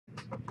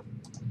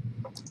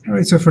All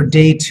right, so for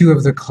day 2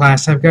 of the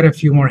class, I've got a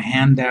few more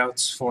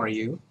handouts for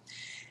you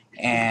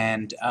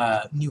and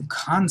new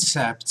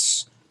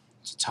concepts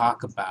to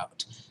talk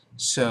about.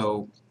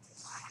 So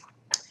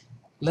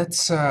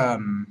let's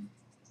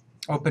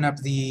open up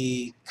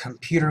the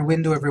computer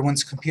window.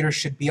 Everyone's computer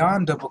should be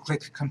on.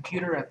 Double-click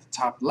Computer at the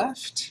top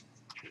left.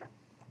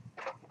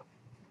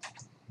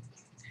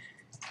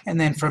 And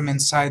then from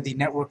inside the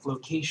Network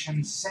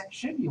Locations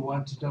section, you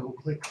want to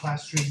double-click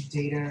Classroom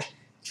Data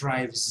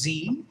Drive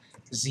Z.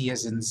 Z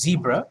as in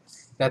zebra.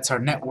 That's our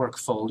network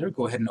folder.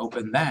 Go ahead and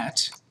open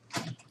that.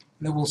 And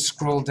then we'll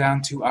scroll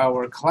down to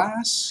our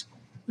class,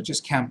 which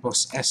is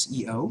Campus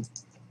SEO.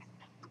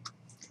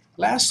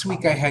 Last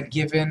week I had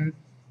given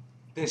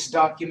this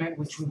document,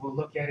 which we will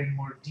look at in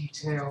more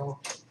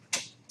detail.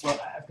 Well,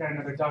 I've got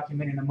another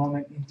document in a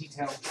moment in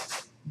detail.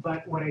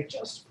 But what I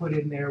just put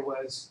in there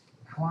was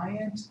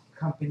client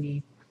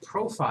company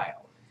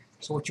profile.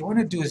 So what you want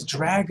to do is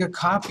drag a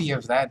copy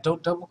of that.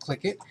 Don't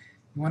double-click it.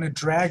 You want to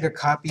drag a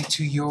copy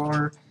to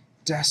your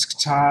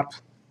desktop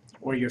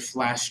or your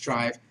flash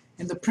drive.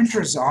 And the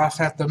printer's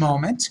off at the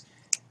moment,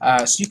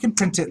 so you can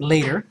print it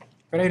later,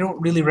 but I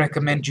don't really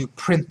recommend you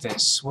print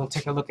this. We'll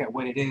take a look at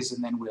what it is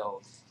and then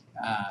we'll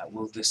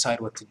decide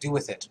what to do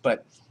with it.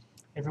 But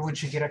everyone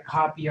should get a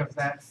copy of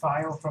that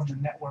file from the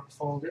network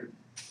folder.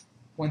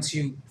 Once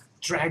you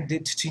dragged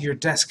it to your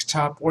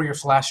desktop or your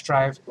flash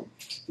drive,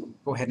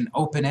 go ahead and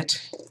open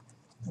it,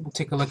 and we'll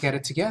take a look at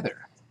it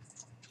together.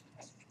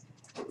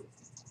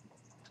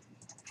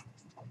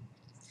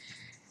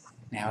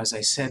 Now, as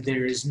I said,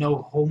 there is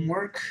no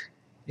homework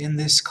in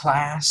this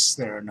class.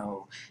 There are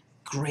no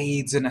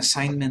grades and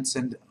assignments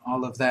and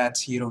all of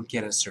that. You don't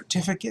get a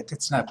certificate.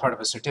 It's not part of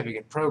a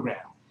certificate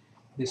program.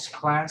 This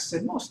class,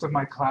 and most of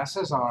my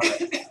classes, are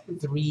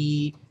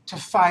 3 to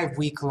 5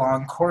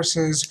 week-long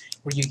courses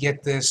where you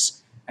get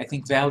this, I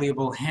think,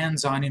 valuable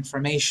hands-on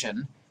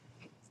information,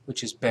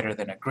 which is better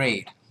than a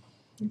grade.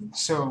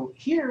 So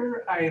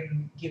here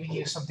I'm giving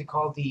you something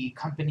called the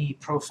company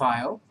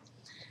profile.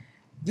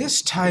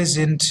 This ties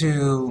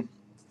into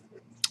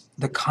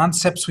the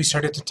concepts we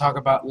started to talk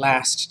about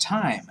last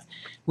time,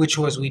 which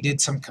was we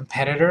did some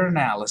competitor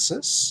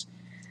analysis.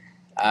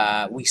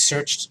 We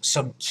searched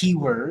some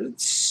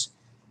keywords,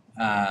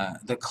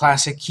 the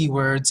classic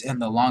keywords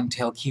and the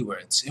long-tail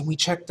keywords. And we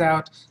checked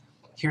out,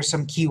 here's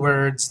some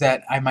keywords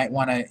that I might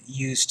want to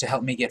use to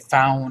help me get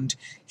found.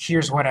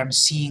 Here's what I'm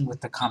seeing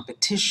with the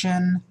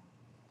competition.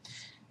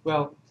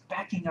 Well,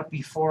 backing up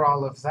before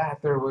all of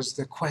that, there was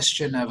the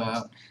question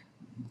of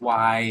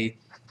why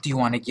do you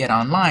want to get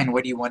online?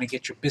 Why do you want to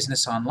get your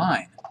business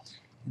online?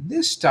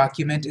 This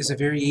document is a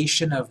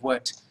variation of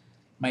what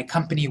my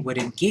company would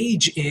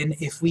engage in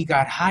if we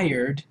got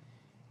hired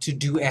to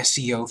do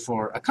SEO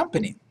for a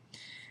company.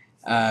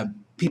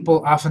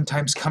 People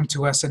oftentimes come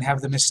to us and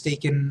have the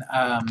mistaken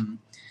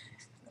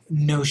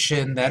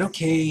notion that,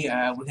 okay,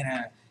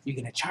 you're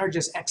gonna charge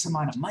us X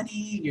amount of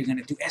money, you're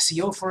gonna do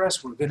SEO for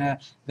us, we're gonna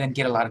then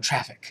get a lot of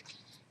traffic.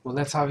 Well,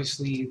 that's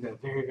obviously the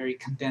very, very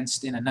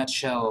condensed in a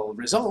nutshell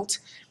result,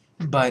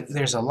 but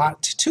there's a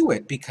lot to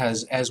it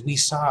because as we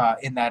saw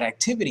in that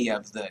activity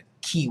of the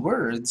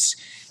keywords,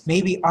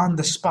 maybe on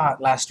the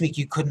spot last week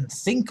you couldn't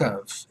think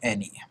of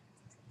any.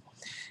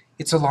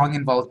 It's a long,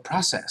 involved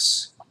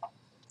process.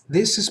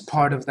 This is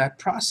part of that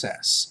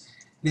process.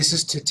 This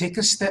is to take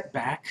a step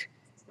back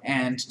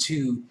and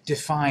to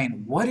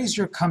define what is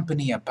your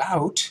company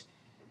about,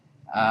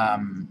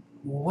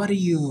 what do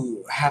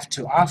you have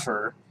to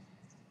offer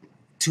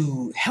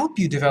to help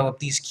you develop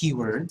these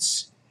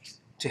keywords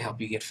to help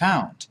you get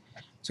found.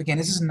 So again,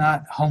 this is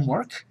not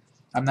homework.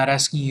 I'm not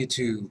asking you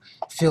to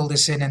fill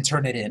this in and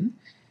turn it in,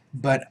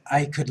 but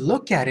I could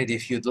look at it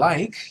if you'd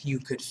like. You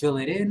could fill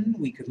it in,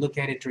 we could look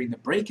at it during the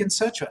break and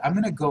such. I'm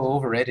going to go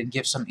over it and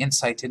give some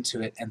insight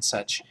into it and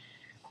such,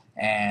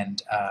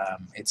 and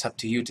it's up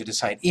to you to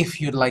decide if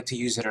you'd like to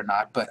use it or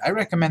not, but I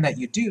recommend that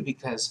you do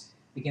because,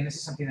 again, this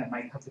is something that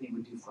my company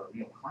would do for a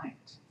real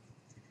client.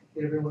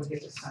 Did everyone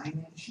get the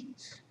sign-in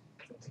sheet?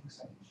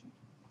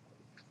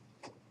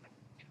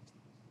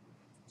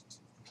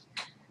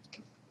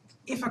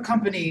 If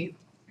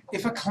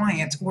a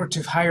client were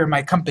to hire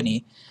my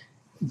company,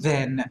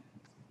 then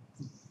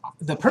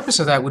the purpose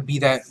of that would be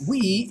that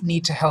we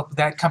need to help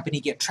that company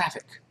get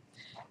traffic.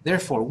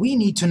 Therefore, we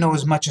need to know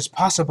as much as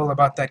possible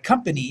about that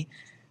company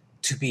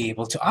to be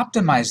able to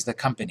optimize the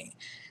company.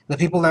 The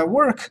people that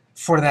work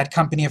for that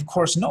company, of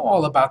course, know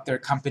all about their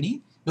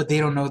company, but they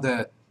don't know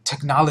the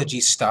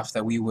technology stuff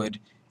that we would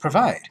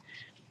provide.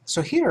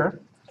 So here,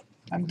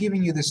 I'm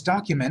giving you this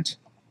document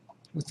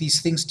with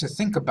these things to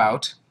think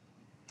about.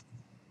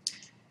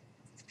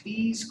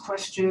 These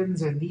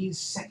questions and these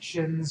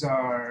sections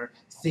are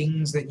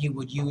things that you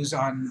would use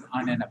on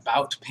an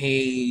about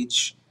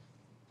page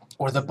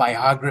or the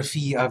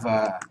biography of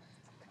a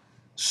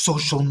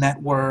social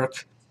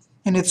network.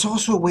 And it's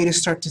also a way to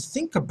start to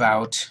think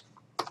about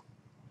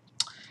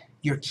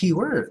your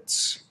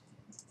keywords.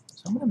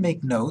 So I'm going to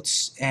make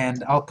notes,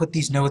 and I'll put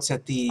these notes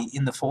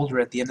in the folder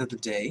at the end of the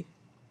day.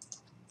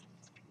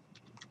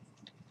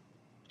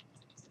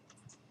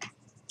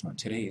 Oh,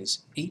 today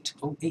is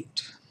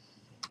 8:08.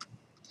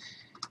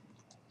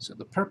 So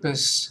the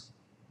purpose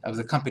of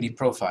the company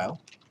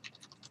profile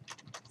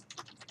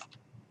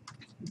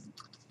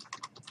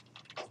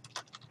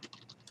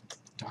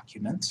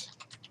document,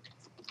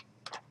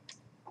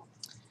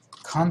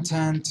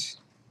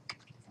 content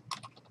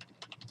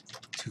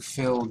to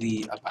fill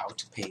the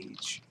About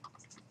page,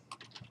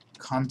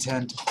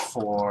 content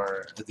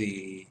for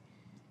the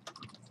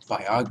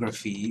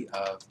biography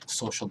of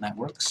social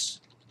networks,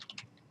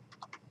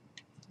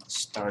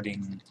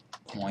 starting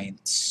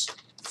points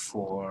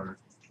for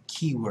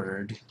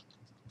keyword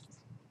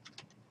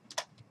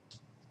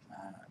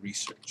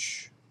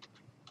research.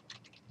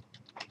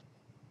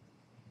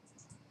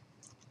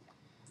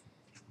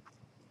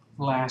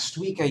 Last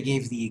week I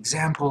gave the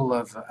example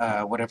of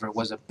whatever it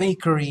was, a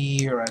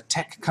bakery or a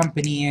tech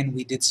company, and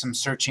we did some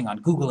searching on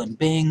Google and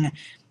Bing.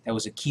 That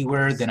was a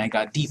keyword. Then I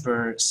got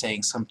deeper,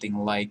 saying something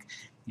like,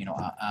 you know,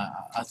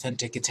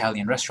 authentic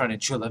Italian restaurant in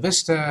Chula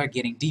Vista,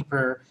 getting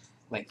deeper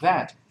like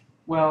that.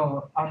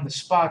 Well, on the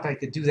spot I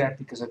could do that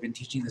because I've been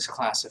teaching this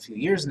class a few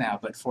years now,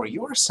 but for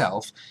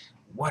yourself,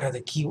 what are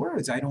the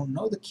keywords? I don't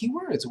know the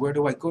keywords. Where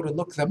do I go to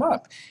look them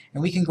up?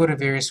 And we can go to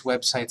various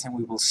websites, and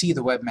we will see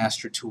the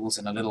Webmaster Tools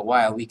in a little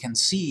while. We can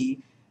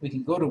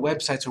go to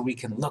websites where we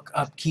can look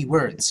up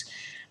keywords.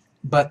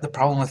 But the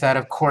problem with that,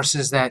 of course,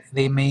 is that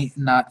they may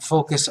not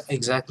focus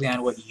exactly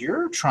on what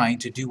you're trying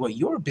to do, what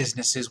your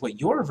business is, what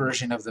your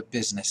version of the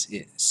business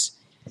is.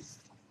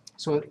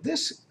 So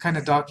this kind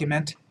of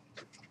document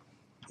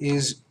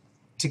is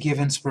to give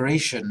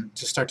inspiration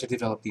to start to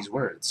develop these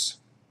words.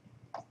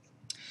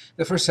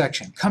 The first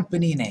section,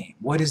 company name.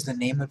 What is the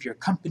name of your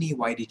company?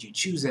 Why did you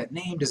choose that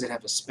name? Does it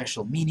have a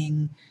special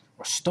meaning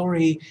or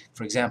story?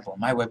 For example,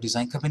 my web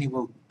design company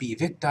will be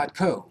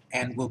vic.co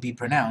and will be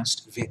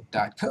pronounced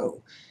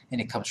vic.co, and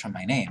it comes from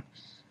my name.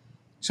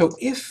 So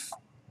if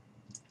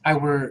I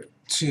were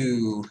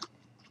to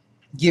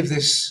give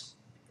this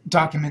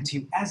document to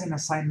you as an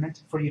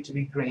assignment for you to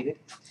be graded,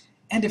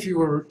 and if you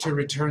were to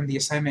return the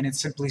assignment and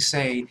simply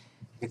say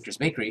Victor's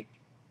Bakery,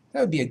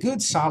 that would be a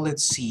good solid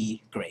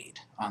C grade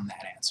on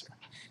that answer.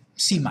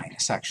 C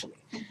minus, actually.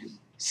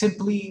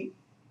 Simply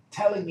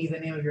telling me the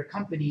name of your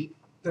company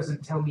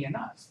doesn't tell me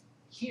enough.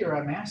 Here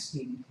I'm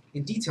asking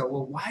in detail,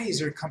 well, why is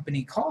your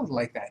company called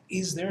like that?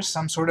 Is there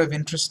some sort of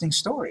interesting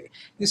story?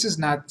 This is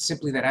not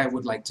simply that I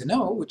would like to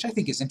know, which I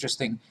think is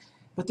interesting,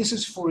 but this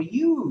is for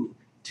you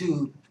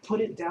to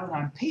put it down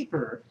on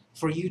paper,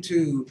 for you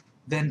to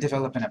then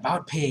develop an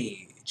about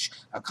page,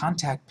 a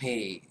contact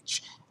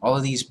page, all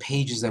of these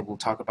pages that we'll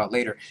talk about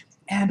later.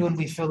 And when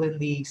we fill in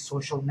the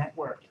social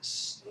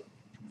networks,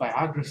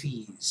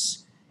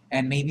 biographies,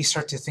 and maybe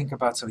start to think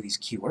about some of these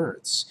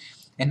keywords.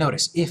 And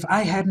notice, if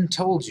I hadn't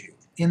told you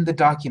in the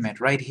document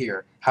right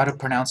here how to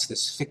pronounce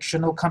this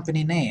fictional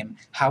company name,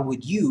 how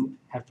would you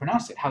have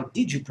pronounced it? How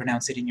did you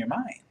pronounce it in your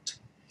mind?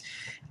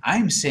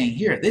 I'm saying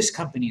here, this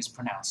company is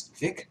pronounced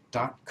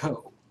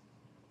vic.co.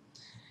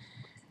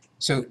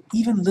 So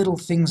even little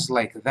things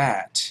like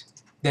that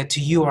to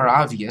you are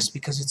obvious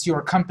because it's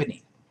your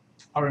company,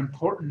 are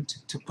important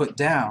to put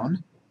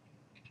down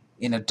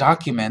in a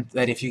document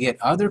that if you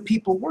get other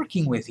people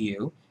working with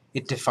you,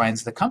 it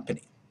defines the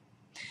company.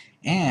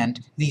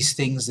 And these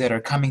things that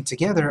are coming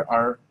together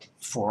are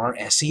for our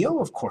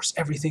SEO, of course.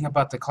 Everything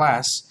about the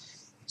class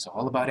is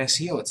all about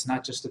SEO. It's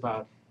not just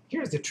about,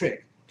 here's the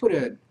trick, put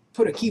a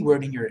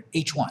keyword in your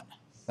H1.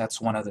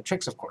 That's one of the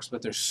tricks, of course,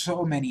 but there's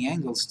so many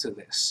angles to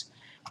this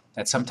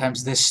that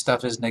sometimes this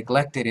stuff is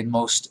neglected in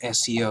most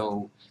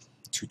SEO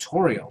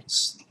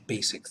tutorials,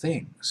 basic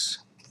things.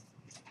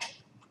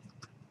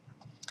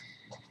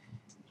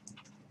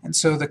 And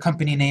so the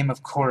company name,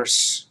 of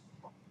course,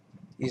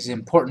 is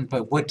important,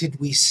 but what did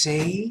we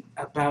say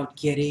about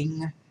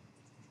getting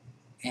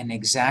an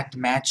exact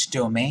match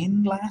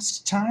domain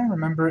last time?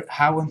 Remember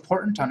how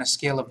important on a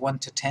scale of 1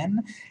 to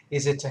 10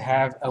 is it to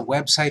have a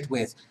website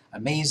with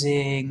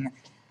amazing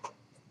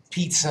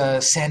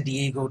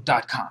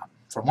pizzasandiego.com?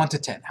 From 1 to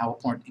 10, how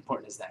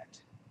important is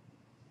that?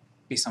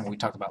 Based on what we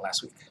talked about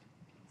last week.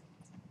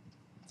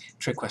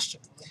 Trick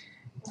question.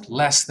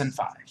 Less than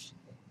 5.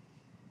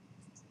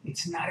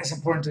 It's not as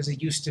important as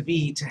it used to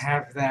be to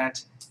have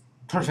that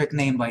perfect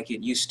name like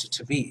it used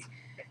to be,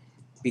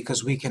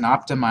 because we can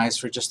optimize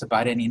for just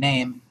about any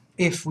name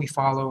if we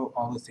follow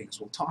all the things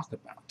we'll talk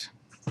about.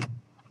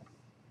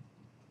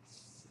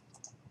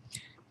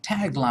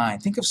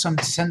 Tagline. Think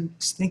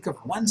of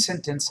one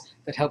sentence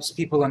that helps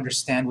people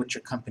understand what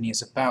your company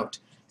is about.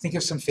 Think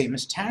of some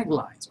famous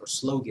taglines or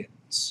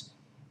slogans.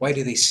 Why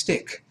do they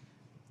stick?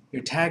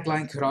 Your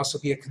tagline could also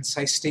be a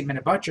concise statement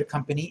about your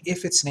company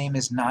if its name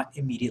is not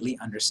immediately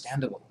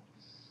understandable.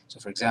 So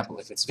for example,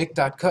 if it's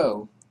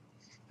vic.co,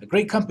 a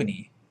great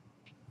company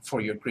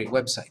for your great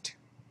website.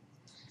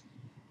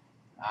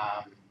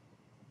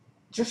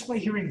 Just by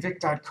hearing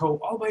vic.co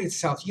all by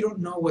itself, you don't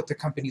know what the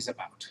company's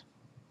about.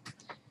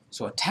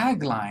 So a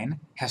tagline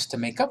has to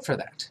make up for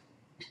that.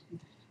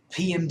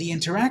 PMD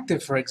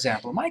Interactive, for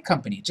example, my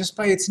company, just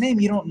by its name,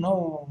 you don't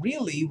know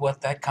really what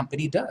that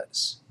company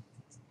does.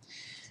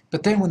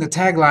 But then when the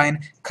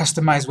tagline,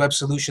 customized web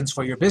solutions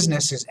for your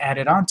business, is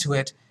added onto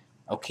it,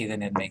 okay,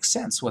 then it makes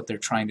sense. What they're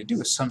trying to do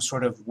is some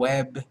sort of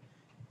web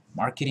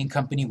marketing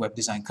company, web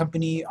design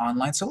company,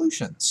 online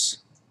solutions.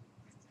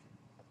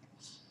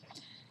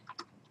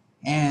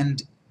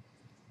 And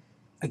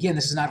again,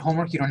 this is not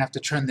homework, you don't have to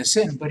turn this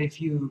in, but if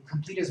you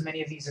complete as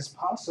many of these as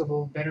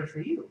possible, better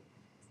for you.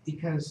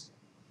 Because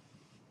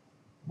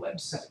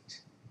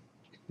website,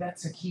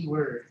 that's a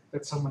keyword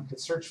that someone could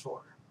search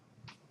for.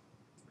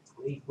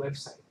 Great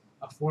website,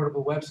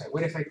 affordable website.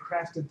 What if I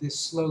crafted this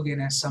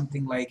slogan as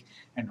something like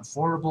an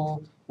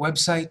affordable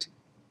website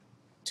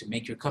to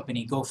make your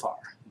company go far,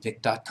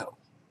 vic.co.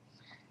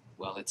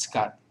 Well, it's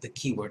got the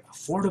keyword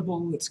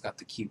affordable, it's got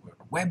the keyword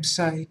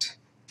website,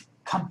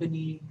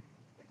 company,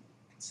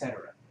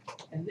 etc.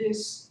 And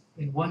this,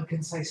 in one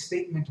concise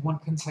statement, one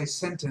concise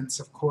sentence,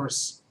 of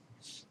course,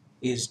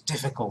 is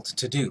difficult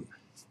to do.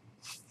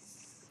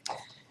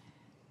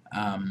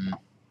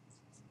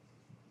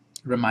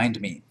 Remind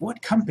me,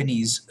 what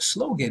company's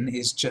slogan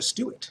is just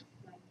do it?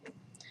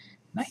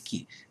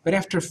 Nike. But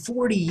after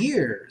 40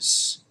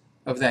 years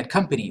of that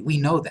company, we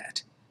know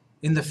that.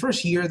 In the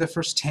first year, the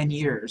first 10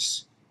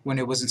 years, when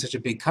it wasn't such a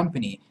big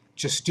company,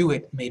 just do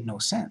it made no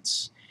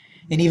sense.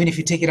 And even if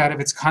you take it out of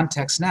its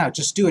context now,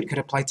 just do it could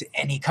apply to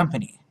any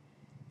company.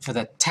 For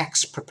the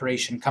tax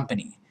preparation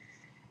company,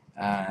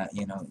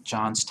 you know,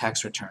 John's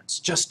tax returns,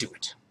 just do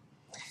it.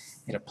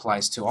 It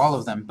applies to all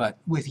of them, but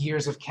with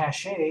years of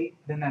cachet,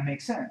 then that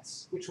makes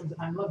sense. Which one's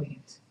I'm loving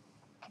it?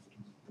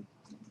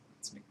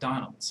 It's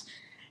McDonald's.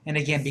 And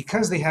again,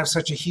 because they have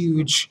such a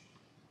huge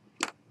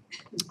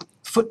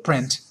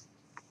footprint,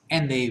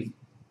 and they've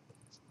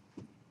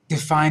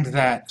defined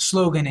that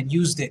slogan and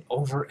used it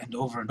over and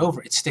over and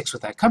over, it sticks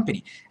with that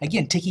company.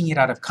 Again, taking it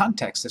out of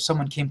context, if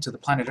someone came to the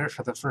planet Earth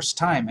for the first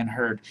time and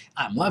heard,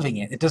 I'm loving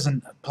it, it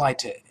doesn't apply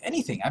to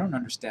anything. I don't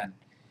understand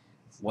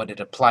what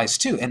it applies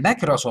to. And that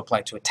could also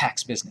apply to a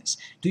tax business.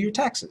 Do your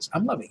taxes.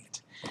 I'm loving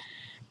it.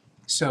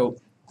 So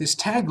this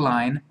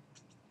tagline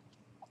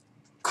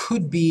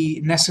could be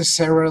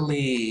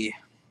necessarily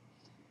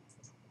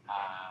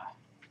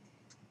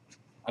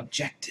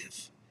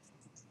objective,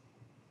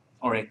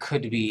 or it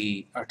could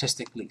be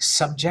artistically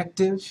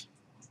subjective.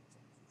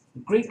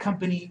 Great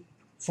company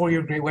for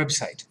your great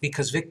website.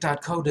 Because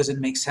vic.co doesn't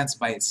make sense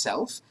by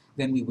itself,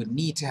 then we would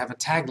need to have a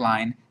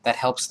tagline that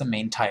helps the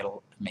main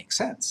title make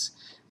sense.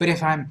 But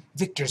if I'm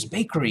Victor's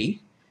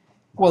Bakery,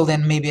 well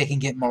then maybe I can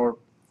get more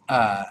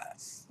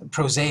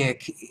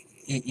prosaic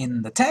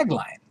in the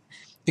tagline.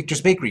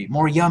 Victor's Bakery,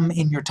 more yum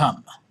in your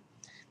tum.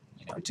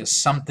 You know,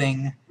 just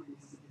something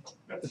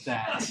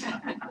that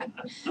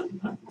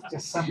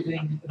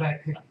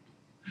could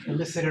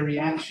elicit a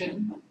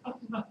reaction,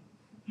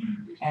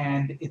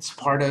 and it's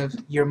part of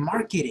your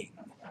marketing.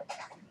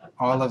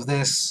 All of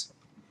this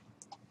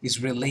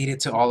is related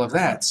to all of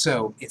that.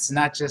 So it's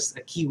not just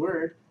a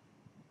keyword,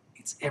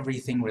 it's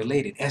everything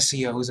related.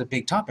 SEO is a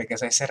big topic,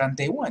 as I said on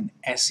day one.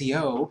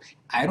 SEO,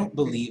 I don't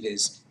believe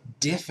is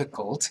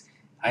difficult.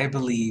 I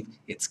believe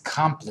it's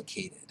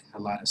complicated, a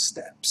lot of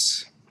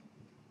steps.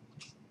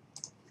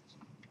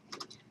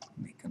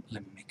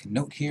 Let me make a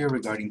note here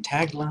regarding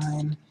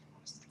tagline,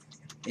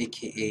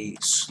 aka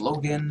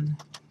slogan.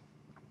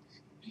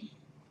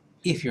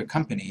 If your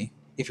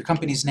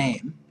company's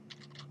name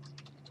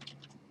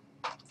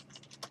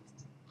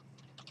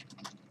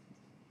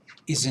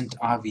isn't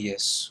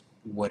obvious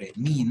what it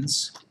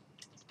means,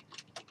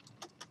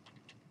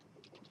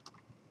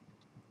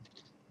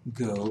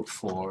 go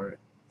for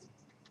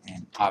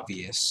an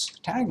obvious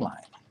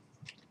tagline.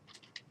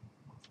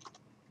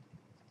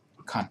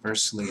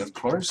 Conversely, of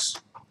course,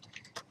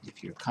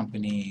 if your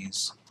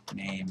company's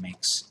name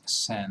makes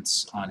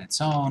sense on its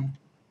own,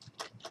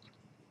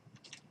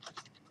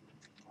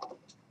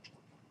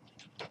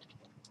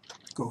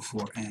 go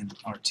for an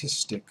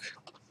artistic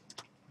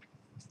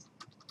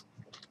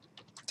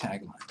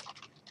tagline.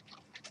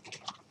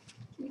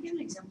 Can you give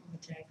an example of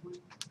a tagline?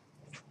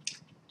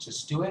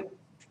 Just do it.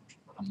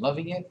 I'm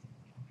loving it.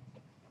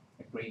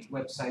 A great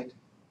website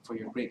for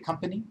your great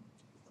company.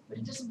 But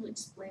it doesn't really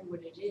explain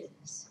what it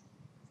is.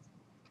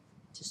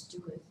 Just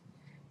do it.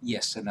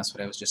 Yes, and that's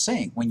what I was just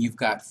saying. When you've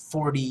got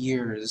 40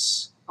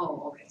 years...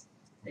 Oh, okay.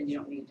 Then you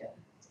don't need to.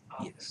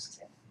 Yes.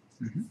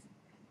 Mm-hmm.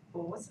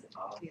 Well, what's an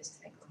obvious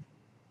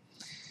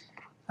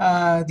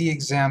tagline? The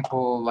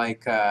example,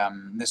 like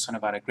this one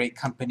about a great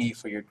company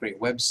for your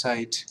great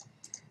website.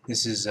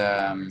 This is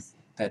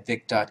that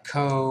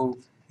vic.co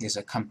is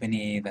a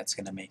company that's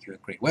going to make you a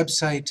great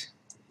website,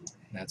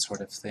 that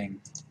sort of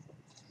thing.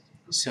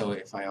 So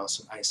if I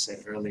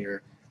said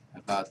earlier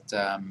about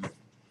PMD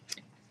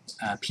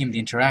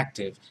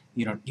Interactive,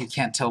 you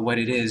can't tell what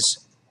it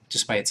is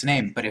just by its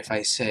name, but if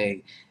I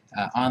say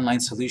online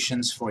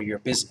solutions for your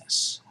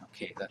business,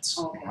 okay, that's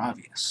more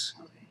obvious.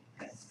 Okay,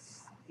 good.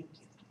 Thank you.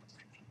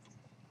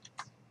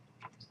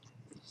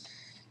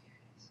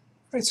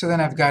 Right, so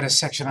then I've got a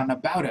section on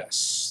About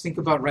Us. Think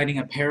about writing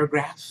a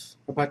paragraph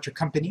about your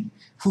company.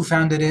 Who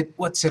founded it?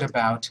 What's it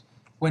about?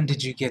 When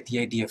did you get the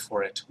idea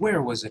for it?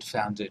 Where was it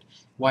founded?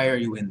 Why are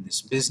you in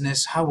this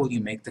business? How will you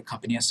make the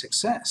company a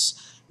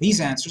success? These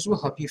answers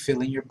will help you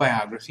fill in your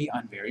biography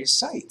on various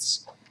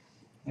sites.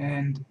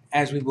 And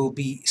as we will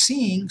be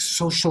seeing,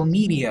 social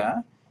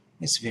media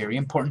is very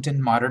important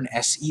in modern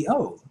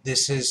SEO.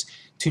 This is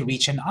to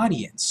reach an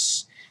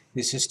audience.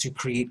 This is to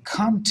create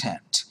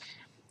content.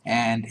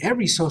 And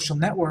every social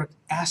network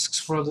asks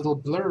for a little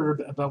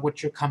blurb about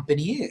what your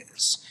company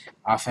is.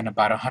 Often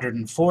about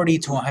 140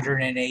 to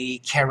 180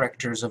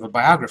 characters of a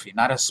biography.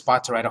 Not a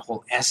spot to write a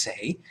whole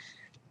essay,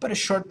 but a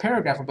short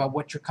paragraph about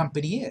what your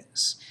company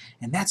is.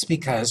 And that's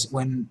because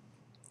when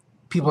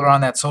people are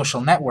on that social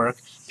network,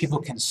 people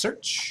can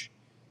search.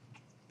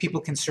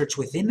 People can search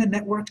within the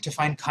network to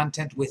find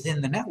content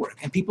within the network.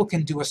 And people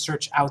can do a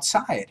search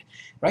outside,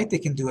 right? They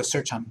can do a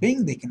search on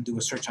Bing, they can do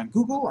a search on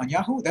Google, on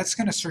Yahoo. That's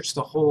going to search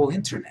the whole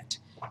internet.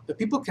 But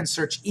people can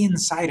search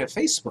inside of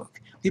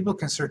Facebook. People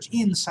can search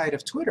inside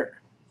of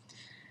Twitter.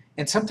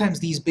 And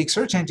sometimes these big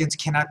search engines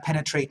cannot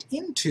penetrate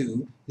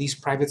into these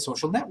private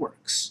social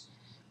networks.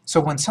 So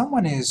when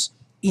someone is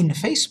in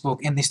Facebook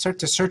and they start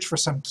to search for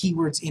some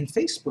keywords in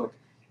Facebook,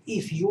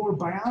 if your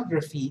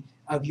biography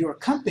of your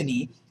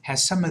company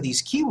has some of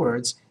these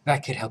keywords,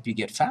 that could help you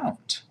get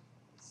found.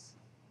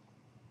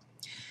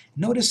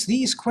 Notice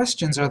these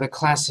questions are the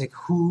classic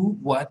who,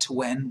 what,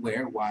 when,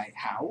 where, why,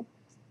 how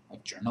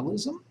of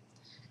journalism.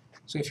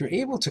 So if you're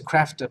able to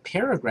craft a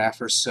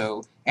paragraph or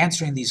so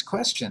answering these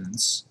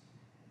questions,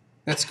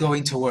 that's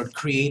going toward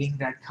creating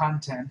that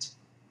content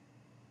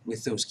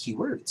with those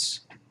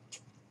keywords.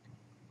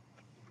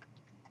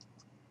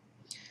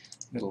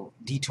 Little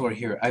detour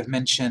here. I've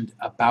mentioned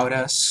about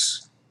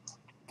us.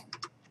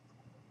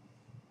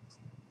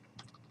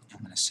 I'm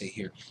going to say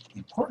here,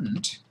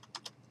 important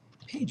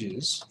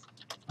pages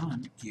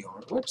on your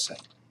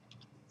website.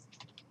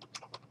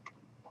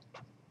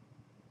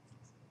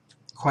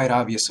 Quite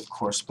obvious, of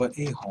course, but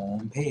a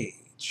home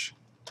page.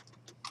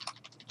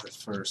 The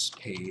first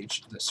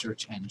page the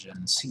search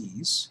engine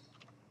sees.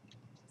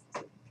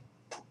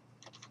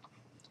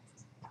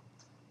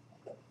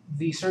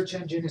 The search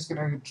engine is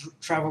going to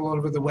travel all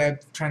over the web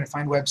trying to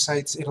find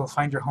websites. It'll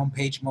find your home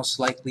page most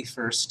likely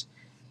first.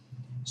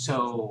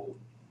 So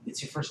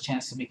it's your first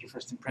chance to make your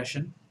first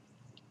impression.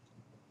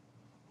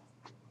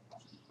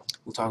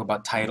 We'll talk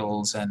about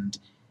titles and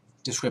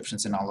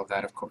descriptions and all of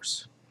that, of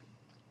course.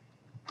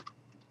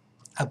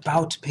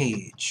 About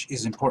page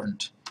is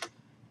important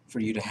for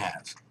you to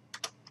have.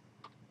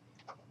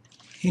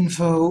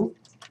 Info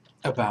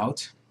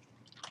about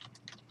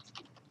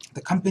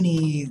the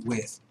company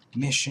with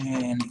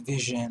mission,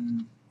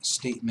 vision,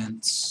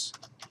 statements,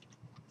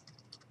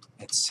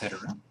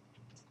 etc.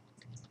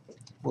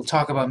 We'll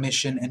talk about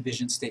mission and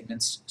vision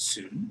statements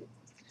soon.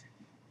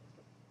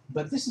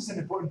 But this is an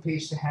important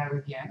page to have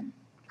again,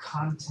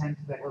 content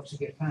that helps you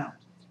get found.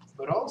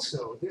 But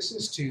also, this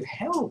is to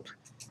help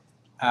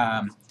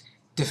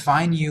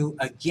define you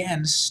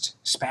against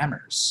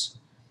spammers.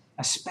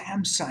 A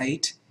spam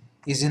site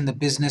is in the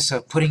business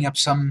of putting up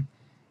some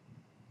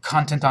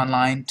content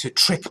online to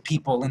trick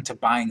people into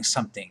buying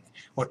something,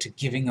 or to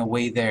giving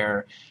away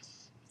their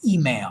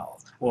email,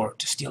 or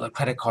to steal a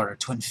credit card, or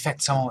to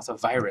infect someone with a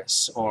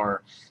virus,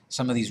 or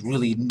some of these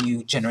really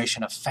new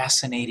generation of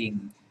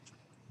fascinating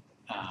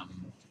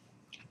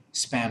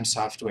spam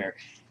software.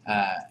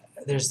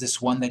 There's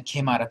this one that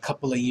came out a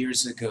couple of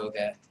years ago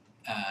that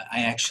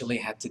I actually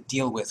had to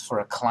deal with for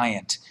a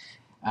client.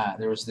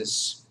 There was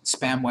this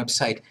spam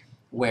website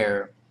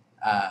where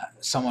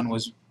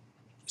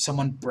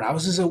someone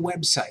browses a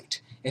website,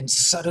 and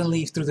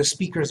suddenly through the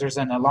speakers there's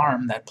an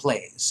alarm that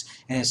plays,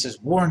 and it says,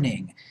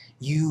 warning,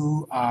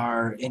 you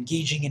are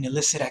engaging in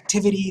illicit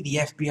activity, the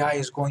FBI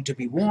is going to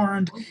be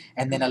warned,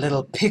 and then a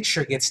little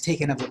picture gets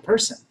taken of the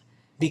person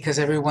because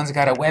everyone's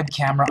got a web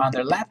camera on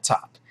their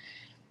laptop.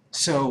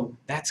 So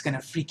that's going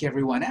to freak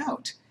everyone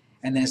out.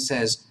 And then it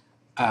says,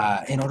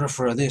 in order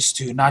for this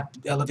to not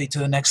elevate to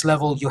the next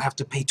level, you'll have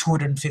to pay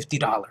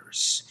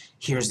 $250.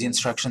 Here's the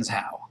instructions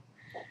how.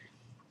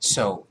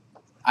 So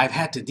I've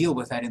had to deal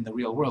with that in the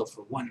real world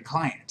for one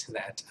client,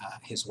 that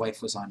his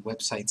wife was on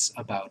websites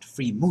about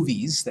free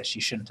movies that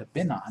she shouldn't have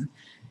been on,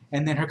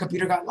 and then her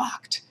computer got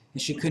locked,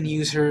 and she couldn't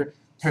use her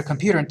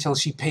computer until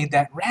she paid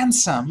that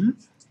ransom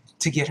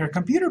to get her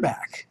computer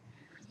back.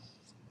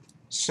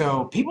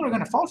 So people are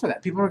going to fall for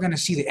that. People are going to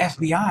see the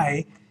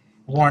FBI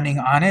warning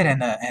on it,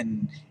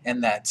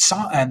 and that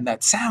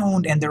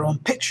sound and their own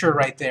picture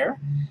right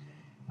there.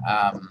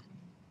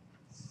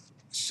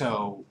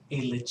 So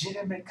a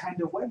legitimate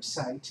kind of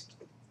website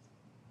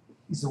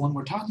is the one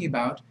we're talking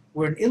about,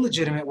 where an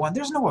illegitimate one,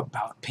 there's no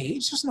about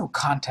page, there's no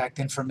contact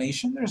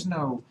information, there's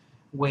no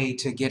way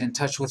to get in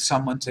touch with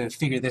someone to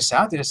figure this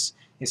out. It's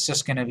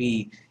just going to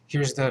be,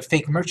 here's the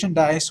fake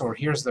merchandise, or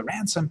here's the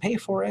ransom, pay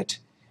for it.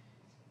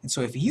 And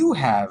so if you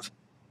have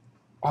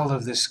all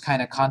of this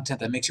kind of content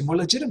that makes you more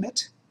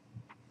legitimate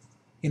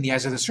in the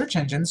eyes of the search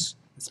engines,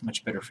 it's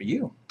much better for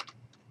you.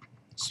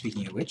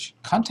 Speaking of which,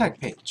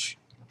 contact page.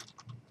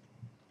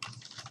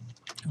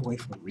 A way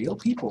for real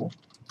people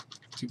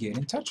to get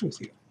in touch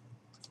with you.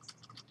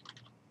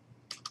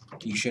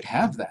 You should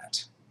have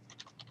that.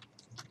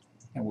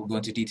 And we'll go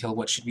into detail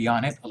what should be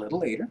on it a little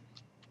later.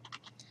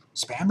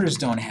 Spammers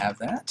don't have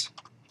that.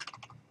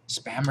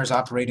 Spammers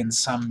operate in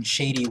some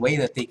shady way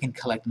that they can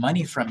collect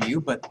money from you,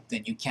 but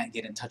then you can't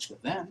get in touch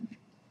with them.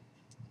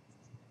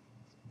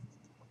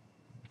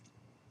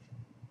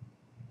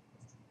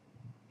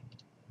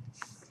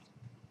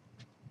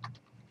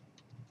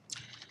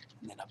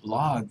 And then a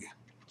blog.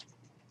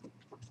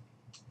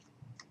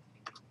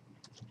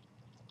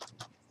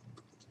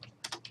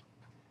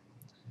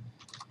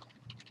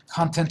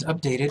 Content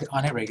updated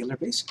on a regular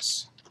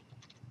basis.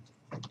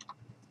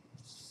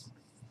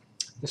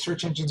 The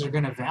search engines are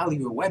going to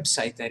value a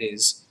website that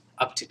is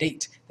up to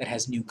date, that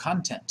has new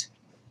content,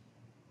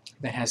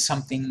 that has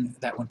something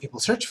that when people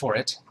search for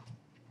it,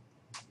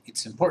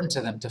 it's important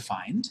to them to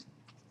find,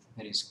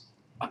 that is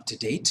up to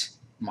date,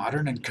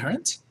 modern, and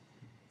current.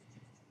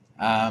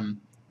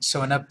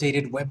 So an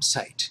updated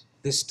website.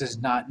 This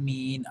does not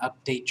mean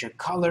update your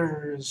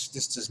colors.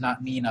 This does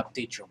not mean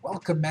update your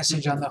welcome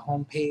message on the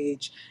home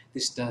page.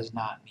 This does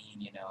not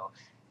mean,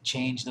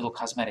 change little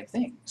cosmetic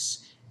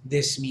things.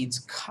 This means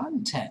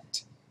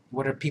content.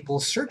 What are people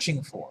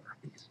searching for?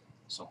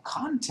 So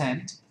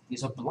content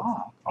is a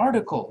blog,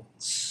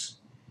 articles.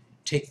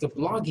 Take the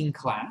blogging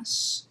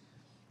class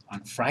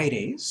on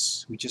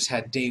Fridays. We just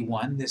had day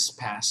 1 this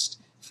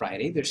past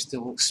Friday. There's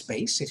still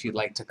space if you'd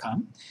like to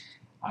come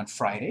on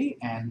Friday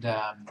and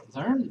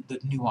learn the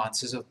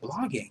nuances of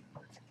blogging.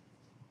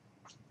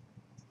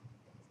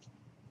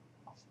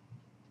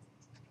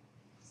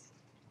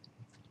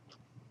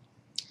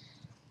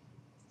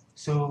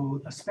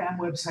 So a spam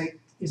website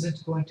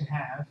isn't going to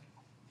have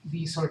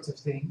these sorts of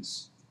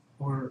things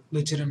or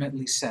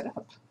legitimately set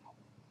up.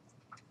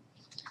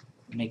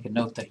 Make a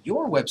note that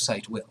your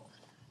website will.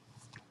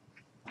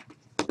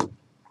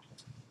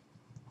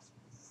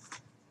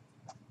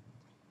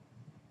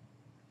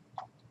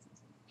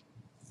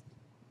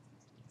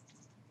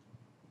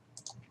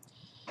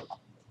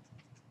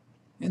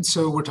 And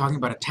so we're talking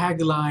about a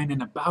tagline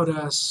and about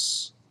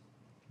us,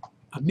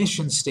 a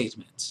mission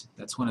statement.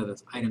 That's one of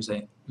the items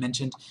I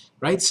mentioned.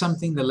 Write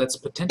something that lets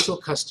potential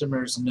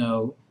customers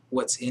know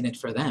what's in it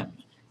for them.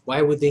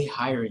 Why would they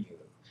hire you?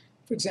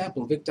 For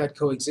example,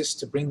 Vic.co exists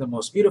to bring the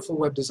most beautiful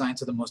web design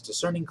to the most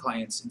discerning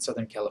clients in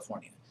Southern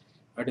California.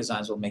 Our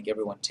designs will make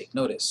everyone take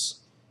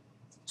notice.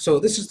 So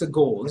this is the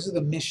goal. This is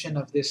the mission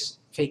of this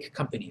fake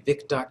company,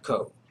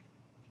 Vic.co.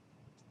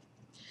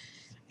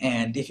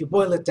 And if you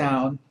boil it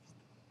down,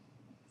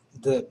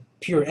 the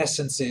pure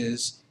essence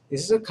is,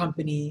 this is a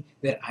company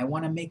that I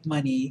want to make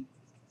money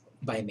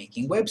by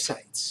making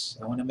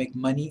websites. I want to make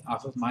money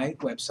off of my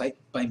website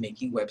by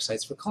making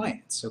websites for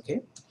clients,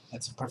 okay?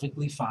 That's a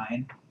perfectly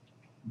fine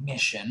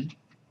mission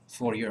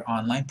for your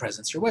online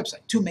presence, your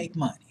website, to make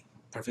money.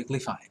 Perfectly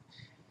fine.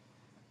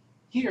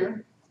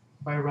 Here,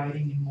 by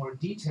writing in more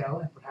detail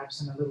and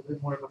perhaps in a little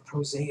bit more of a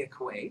prosaic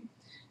way,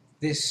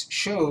 this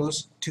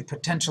shows to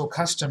potential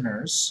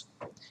customers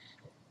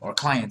or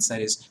clients,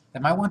 that is,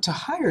 that might want to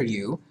hire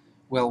you.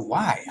 Well,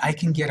 why? I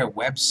can get a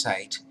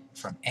website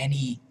from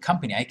any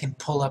company. I can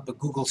pull up a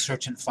Google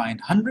search and find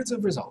hundreds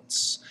of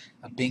results,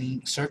 a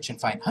Bing search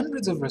and find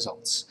hundreds of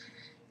results.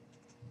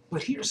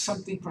 But here's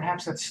something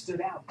perhaps that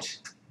stood out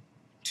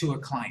to a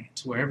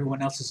client, where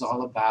everyone else is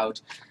all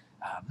about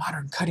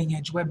modern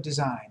cutting-edge web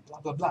design,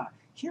 blah, blah, blah.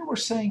 Here we're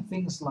saying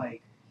things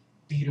like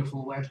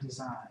beautiful web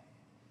design,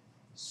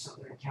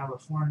 Southern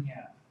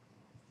California,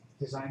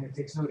 design that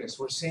takes notice.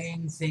 We're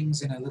saying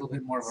things in a little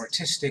bit more of an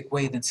artistic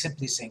way than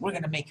simply saying, we're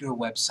going to make you a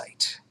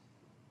website.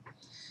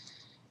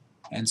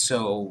 And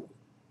so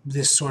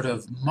this sort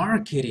of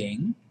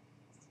marketing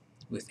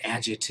with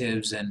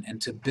adjectives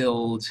and to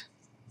build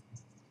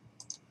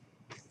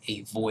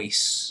a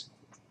voice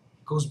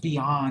goes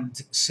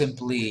beyond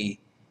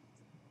simply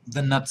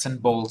the nuts and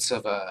bolts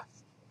of a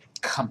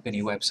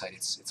company website.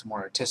 It's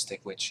more artistic,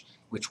 which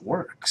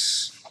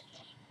works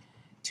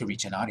to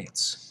reach an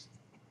audience.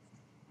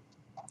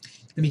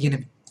 Let me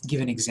give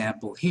an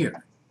example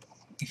here.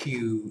 If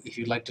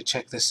you'd like to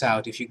check this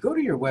out, if you go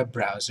to your web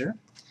browser,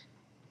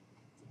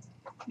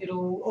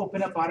 it'll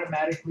open up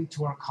automatically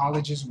to our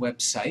college's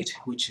website,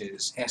 which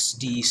is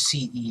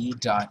SDCE.edu.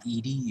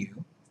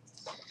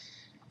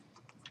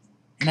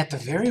 And at the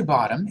very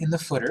bottom, in the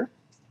footer,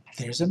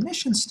 there's a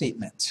mission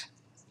statement.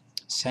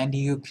 San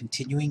Diego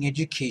Continuing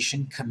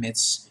Education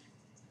commits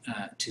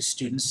to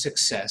student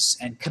success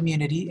and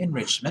community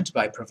enrichment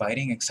by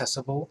providing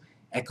accessible,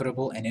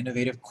 equitable, and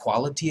innovative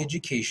quality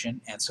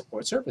education and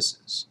support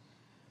services.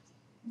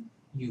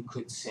 You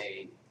could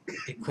say,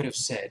 it could have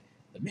said,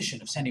 the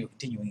mission of San Diego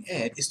Continuing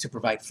Ed is to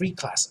provide free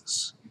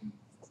classes.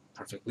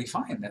 Perfectly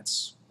fine,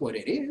 that's what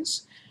it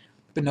is.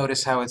 But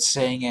notice how it's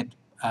saying it,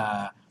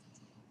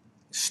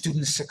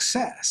 student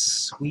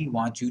success. We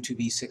want you to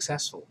be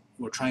successful.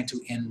 We're trying to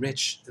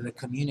enrich the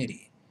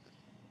community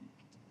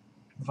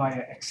via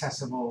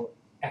accessible,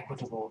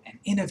 equitable, and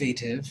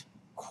innovative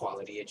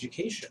quality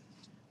education.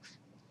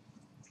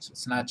 So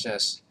it's not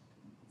just,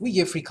 we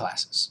give free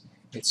classes.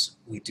 It's,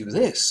 we do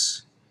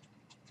this,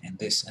 and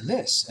this, and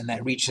this. And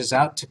that reaches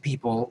out to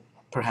people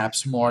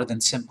perhaps more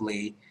than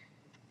simply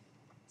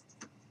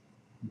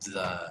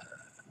the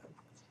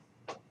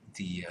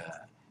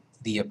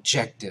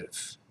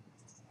objective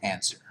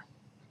answer.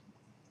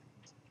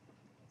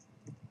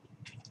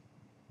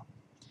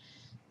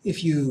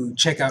 If you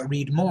check out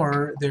Read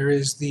More, there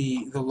is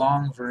the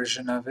long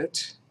version of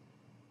it.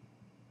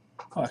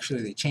 Oh,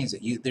 actually, they changed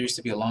it. There used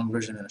to be a long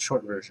version and a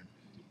short version.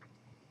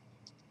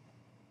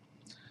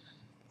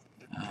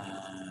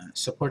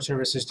 Support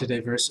services to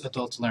diverse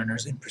adult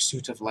learners in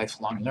pursuit of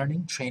lifelong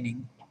learning,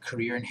 training,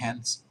 career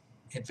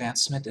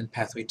advancement, and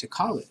pathway to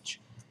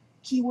college.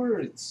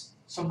 Keywords.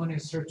 Someone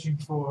is searching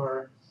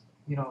for,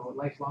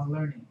 lifelong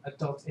learning,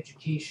 adult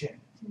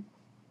education,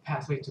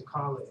 pathway to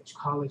college,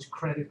 college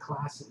credit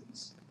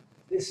classes.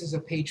 This is a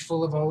page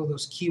full of all of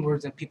those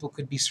keywords that people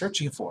could be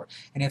searching for.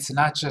 And it's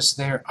not just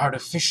there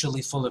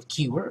artificially full of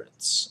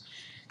keywords.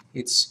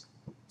 It's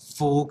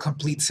full,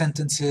 complete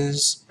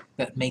sentences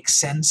that make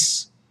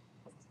sense,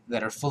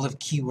 that are full of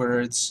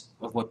keywords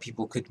of what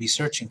people could be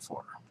searching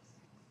for.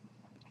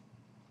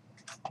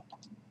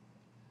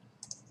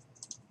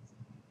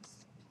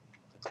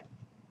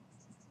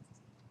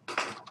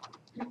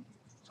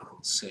 So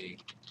we'll say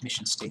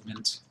mission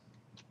statement.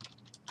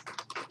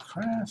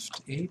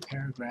 Craft a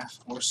paragraph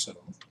or so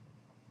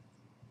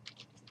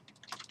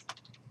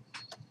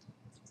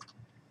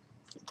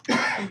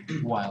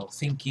while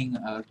thinking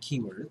of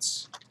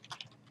keywords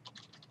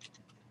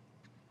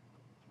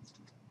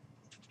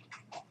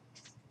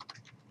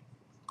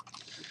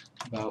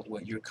about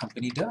what your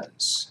company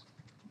does.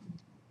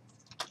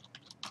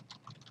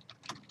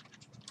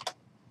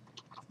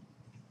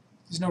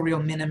 There's no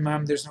real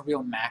minimum, there's no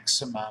real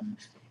maximum.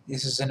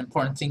 This is an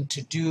important thing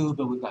to do,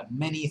 but we've got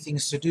many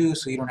things to do,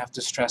 so you don't have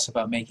to stress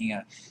about making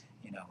a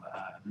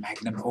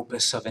magnum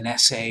opus of an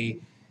essay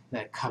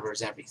that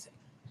covers everything.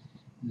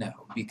 No,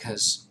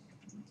 because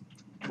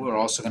we're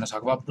also going to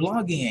talk about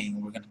blogging,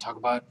 we're going to talk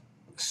about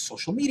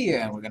social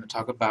media, and we're going to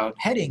talk about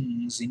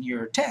headings in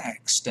your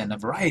text and a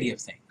variety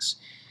of things.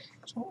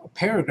 So a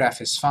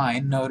paragraph is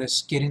fine.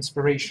 Notice, get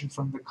inspiration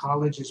from the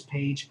college's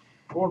page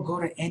or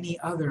go to any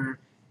other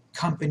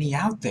company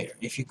out there.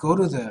 If you go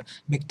to the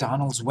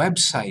McDonald's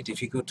website,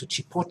 if you go to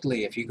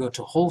Chipotle, if you go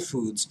to Whole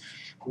Foods,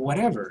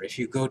 whatever, if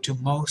you go to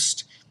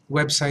most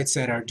websites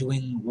that are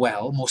doing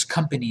well, most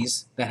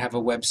companies that have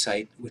a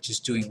website which is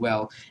doing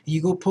well,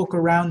 you go poke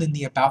around in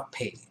the About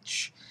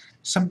page.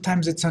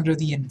 Sometimes it's under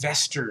the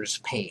Investors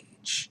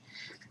page.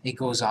 It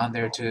goes on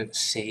there to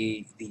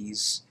say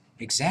these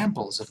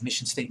examples of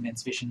mission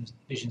statements,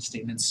 vision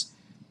statements,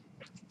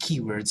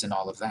 keywords, and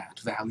all of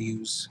that,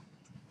 values.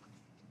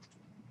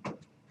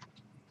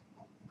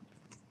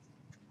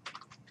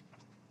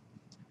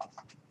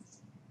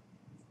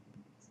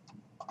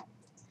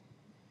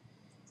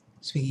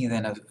 Speaking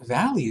then of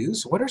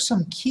values, what are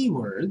some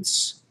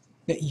keywords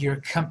that your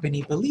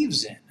company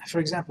believes in? For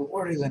example,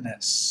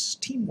 orderliness,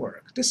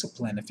 teamwork,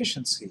 discipline,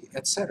 efficiency,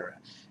 etc.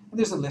 And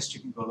there's a list, you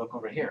can go look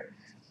over here.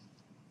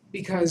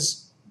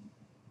 Because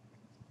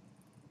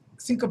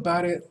think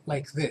about it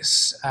like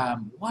this.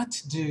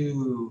 What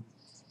do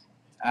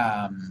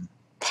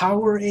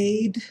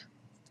Powerade,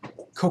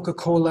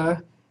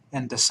 Coca-Cola,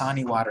 and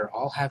Dasani water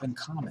all have in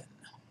common?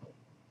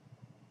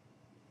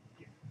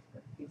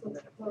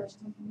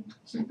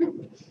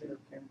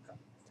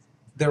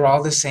 They're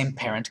all the same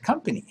parent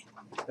company.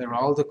 They're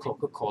all the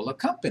Coca-Cola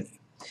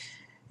company.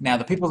 Now,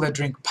 the people that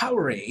drink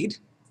Powerade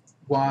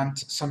want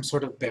some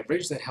sort of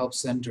beverage that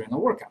helps them during a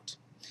workout.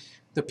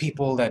 The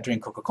people that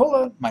drink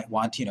Coca-Cola might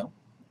want, a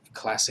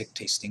classic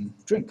tasting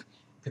drink.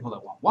 People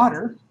that want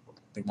water,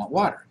 they want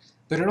water.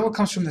 But it all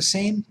comes from the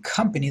same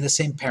company, the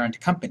same parent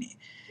company.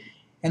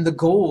 And the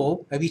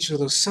goal of each of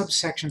those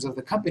subsections of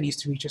the company is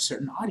to reach a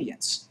certain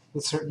audience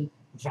with certain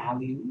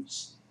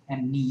values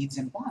and needs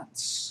and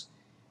wants.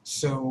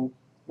 So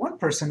one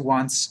person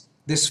wants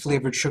this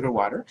flavored sugar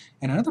water,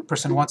 and another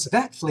person wants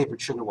that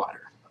flavored sugar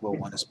water. Well,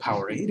 one is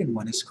Powerade and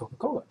one is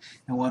Coca-Cola.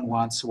 And one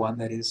wants one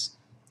that is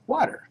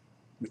water,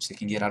 which they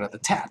can get out of the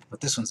tap, but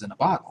this one's in a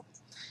bottle.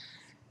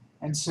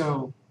 And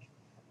so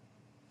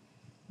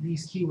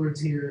these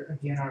keywords here,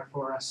 again, are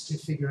for us to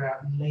figure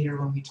out later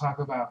when we talk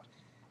about,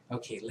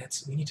 okay,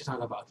 we need to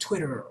talk about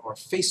Twitter or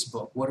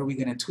Facebook. What are we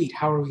going to tweet?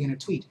 How are we going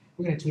to tweet?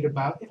 We're going to tweet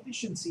about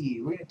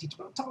efficiency. We're going to teach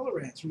about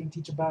tolerance. We're going to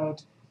teach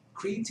about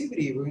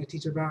creativity. We're going to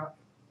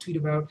tweet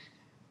about,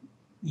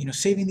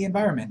 saving the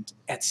environment,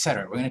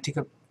 etc. We're going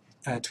to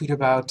tweet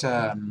about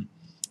the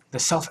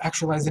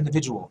self-actualized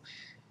individual.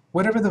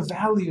 Whatever the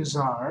values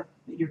are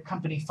that your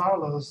company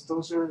follows,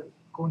 those are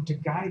going to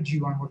guide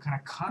you on what kind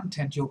of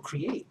content you'll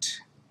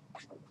create.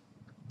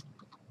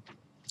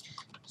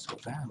 So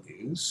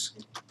values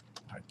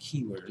are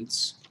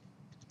keywords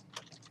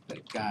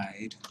that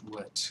guide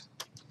what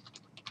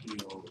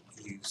you'll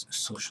use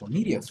social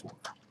media for.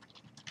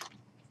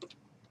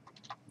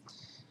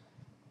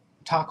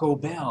 Taco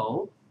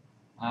Bell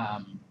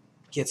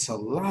gets a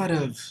lot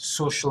of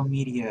social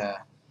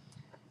media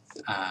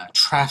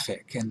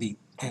traffic,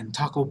 and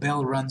Taco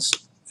Bell runs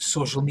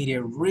social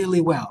media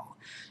really well,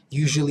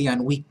 usually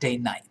on weekday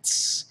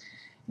nights.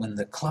 when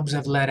the clubs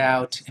have let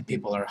out and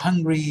people are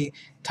hungry,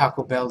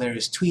 Taco Bell there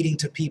is tweeting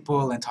to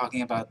people and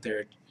talking about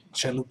their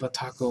chalupa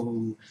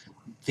taco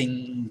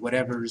thing,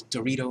 whatever,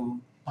 Dorito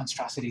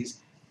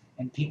monstrosities,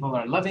 and people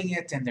are loving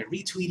it and they're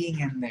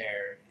retweeting and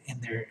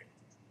they're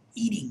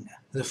eating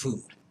the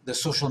food. The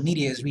social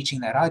media is reaching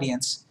that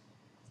audience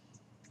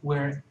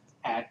where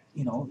at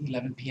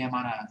 11 p.m.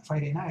 on a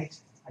Friday night,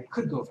 I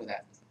could go for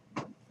that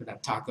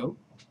taco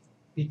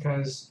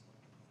because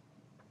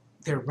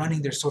they're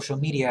running their social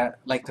media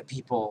like the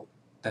people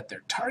that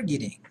they're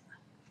targeting.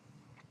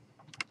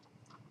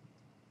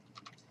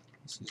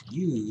 This is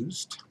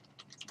used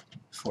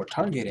for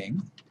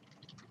targeting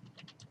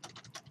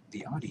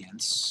the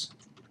audience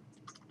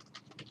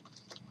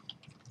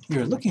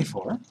you're looking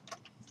for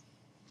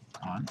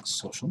on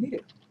social media.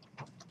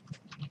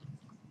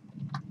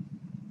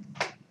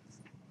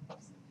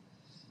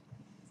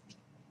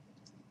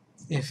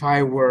 If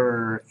I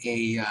were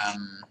a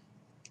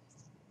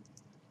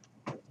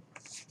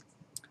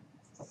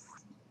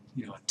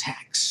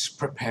tax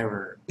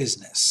preparer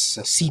business,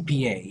 a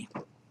CPA,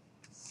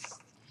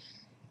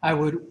 I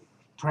would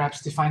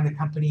perhaps define the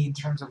company in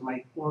terms of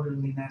like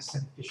orderliness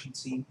and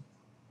efficiency.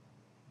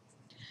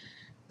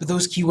 But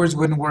those keywords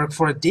wouldn't work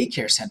for a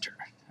daycare center.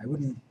 I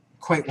wouldn't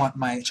quite want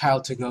my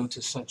child to go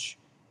to such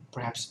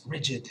perhaps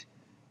rigid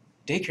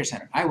daycare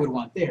center. I would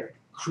want their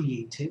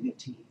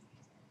creativity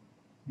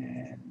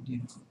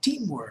and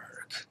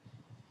teamwork.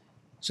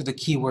 So the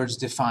keywords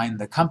define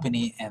the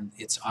company and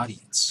its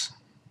audience.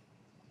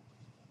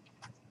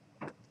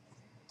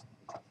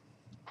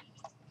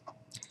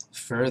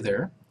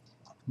 Further,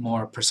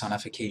 more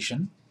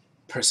personification,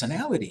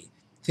 personality.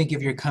 Think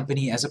of your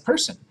company as a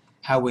person.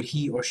 How would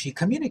he or she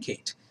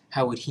communicate?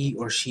 How would he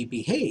or she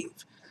behave?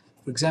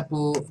 For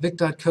example,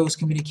 Vic.co's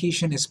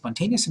communication is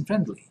spontaneous and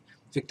friendly.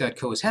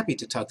 Vic.co is happy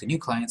to talk to new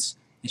clients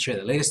and share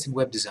the latest in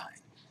web design.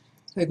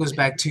 That goes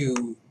back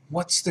to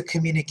what's the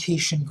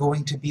communication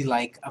going to be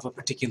like of a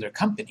particular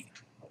company?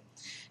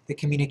 The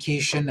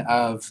communication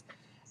of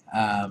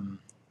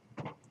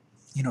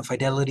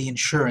Fidelity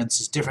Insurance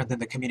is different than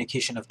the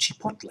communication of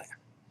Chipotle.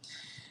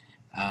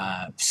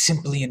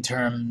 Simply in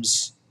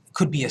terms,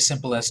 could be as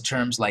simple as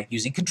terms like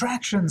using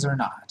contractions or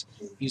not,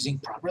 using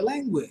proper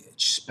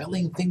language,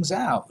 spelling things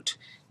out,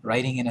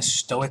 writing in a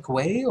stoic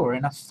way or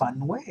in a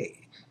fun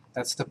way.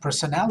 That's the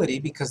personality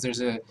because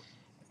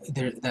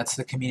that's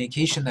the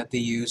communication that they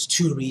use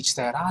to reach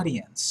that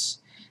audience.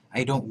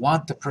 I don't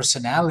want the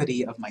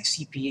personality of my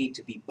CPA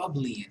to be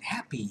bubbly and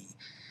happy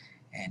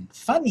and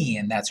funny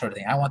and that sort of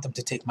thing. I want them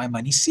to take my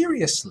money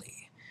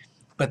seriously.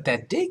 But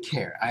that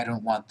daycare, I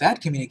don't want that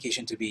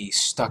communication to be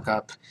stuck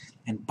up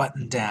and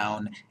buttoned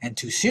down and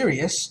too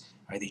serious.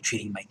 Are they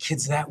treating my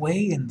kids that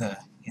way in the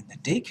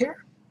daycare?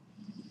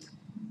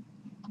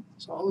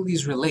 So all of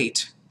these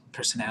relate: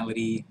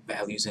 personality,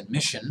 values, and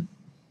mission.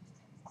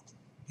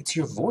 It's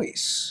your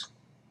voice.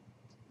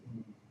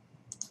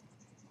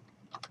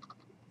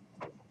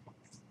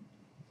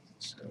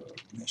 So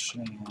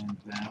mission,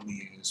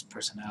 values,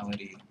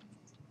 personality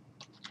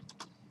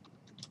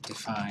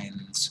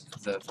defines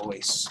the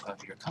voice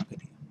of your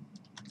company.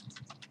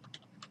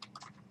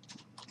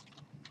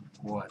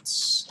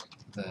 What's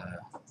the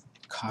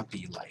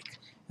copy like?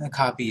 And the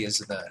copy is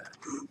the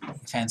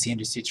fancy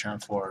industry term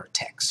for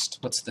text.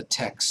 What's the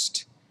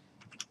text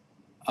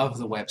of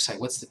the website?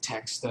 What's the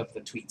text of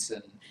the tweets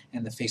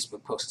and the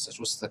Facebook posts and such?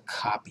 What's the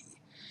copy?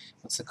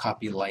 What's the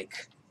copy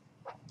like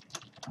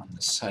on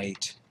the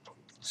site,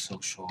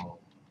 social,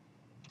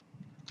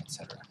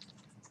 etc.?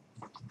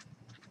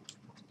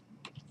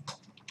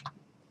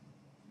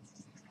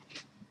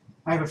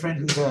 I have a friend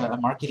who's a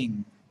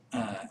marketing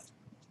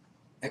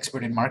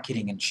expert in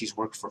marketing, and she's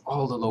worked for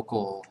all the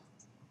local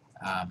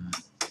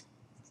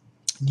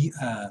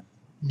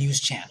news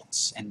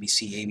channels,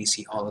 NBC,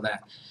 ABC, all of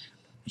that.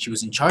 And she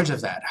was in charge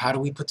of that. How do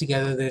we put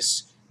together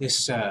this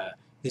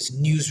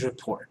news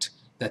report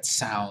that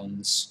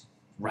sounds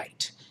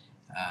right,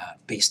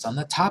 based on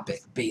the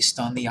topic, based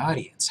on the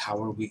audience?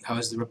 How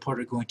is the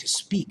reporter going to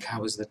speak?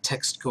 How is the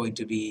text going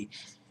to be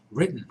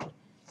written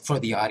for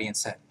the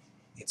audience that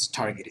it's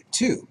targeted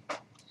to?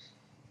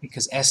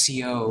 Because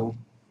SEO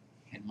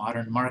and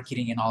modern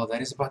marketing and all of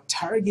that is about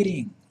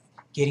targeting,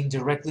 getting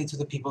directly to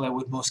the people that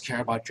would most care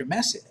about your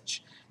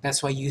message.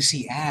 That's why you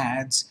see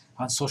ads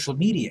on social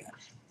media.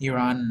 You're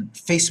on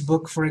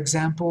Facebook, for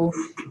example,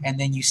 and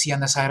then you see on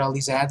the side all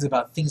these ads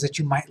about things that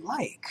you might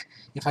like.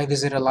 If I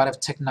visit a lot of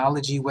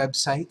technology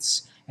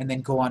websites and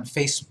then go on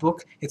Facebook,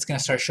 it's going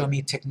to start showing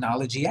me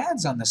technology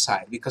ads on the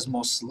side because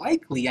most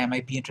likely I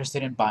might be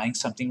interested in buying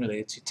something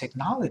related to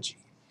technology.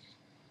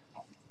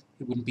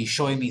 It wouldn't be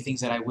showing me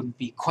things that I wouldn't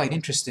be quite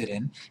interested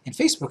in. And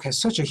Facebook has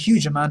such a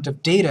huge amount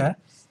of data,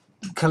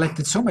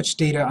 collected so much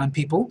data on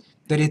people,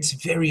 that it's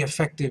very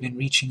effective in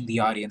reaching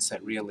the audience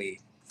that really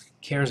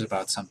cares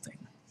about something.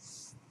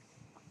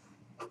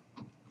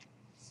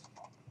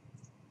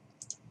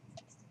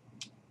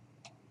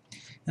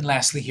 And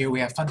lastly, here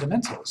we have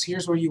fundamentals.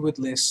 Here's where you would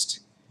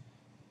list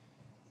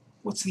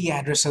what's the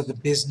address of the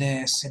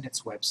business and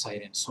its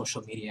website and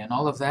social media and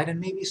all of that, and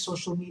maybe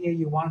social media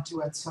you want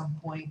to at some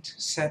point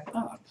set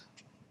up.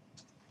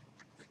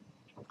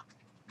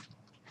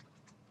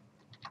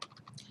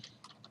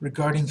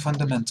 Regarding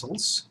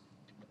fundamentals,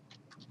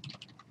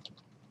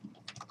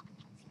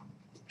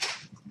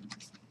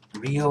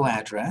 real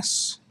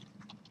address.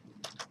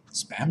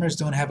 Spammers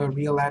don't have a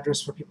real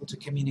address for people to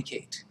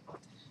communicate.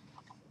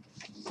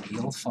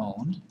 Real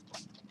phone,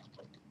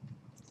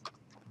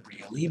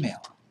 real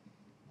email.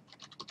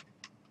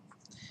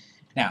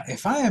 Now,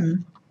 if I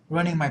am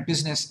running my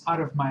business out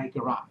of my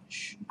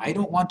garage, I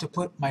don't want to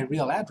put my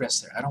real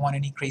address there. I don't want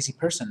any crazy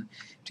person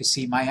to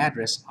see my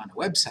address on a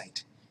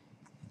website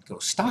and go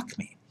stalk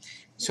me.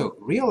 So,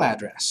 real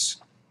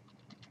address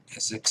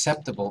is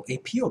acceptable, a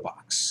P.O.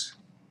 box.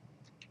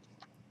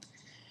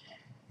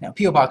 Now,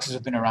 P.O. boxes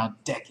have been around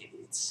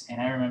decades,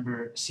 and I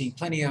remember seeing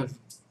plenty of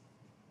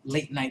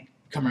late-night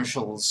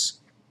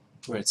commercials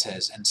where it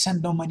says, and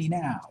send no money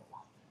now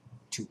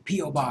to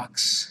P.O.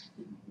 box,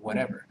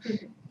 whatever.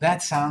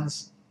 That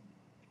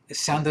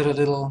sounded a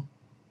little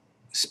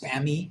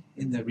spammy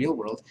in the real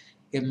world.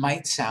 It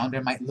might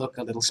look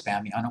a little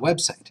spammy on a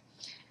website.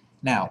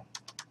 Now,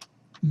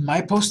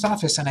 my post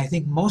office, and I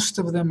think most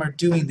of them are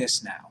doing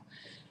this now,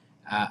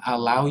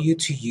 allow you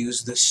to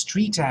use the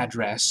street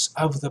address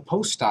of the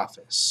post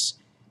office,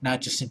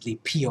 not just simply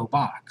P.O.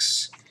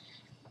 box.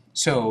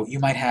 So you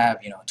might have,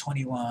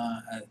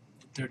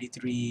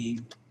 33,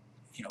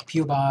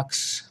 P.O.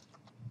 box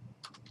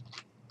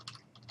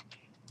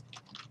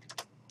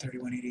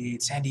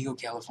 3188, San Diego,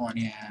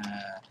 California,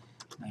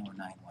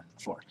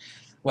 91914.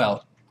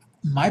 Well,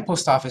 my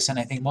post office, and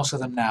I think most of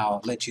them now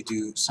let you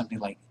do something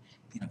like,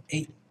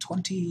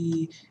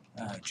 820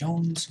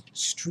 Jones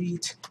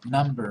Street,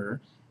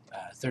 number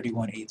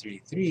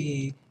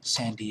 31833,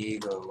 San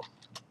Diego,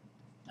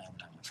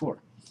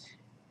 91914.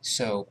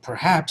 So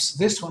perhaps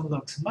this one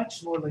looks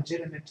much more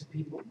legitimate to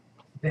people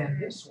than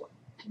this one.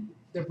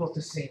 They're both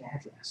the same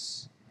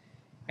address.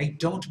 I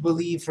don't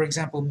believe, for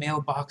example,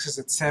 mailboxes,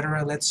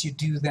 etc. lets you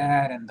do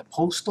that, and the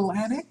postal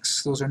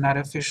annex, those are not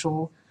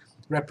official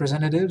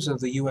representatives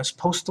of the U.S.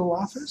 Postal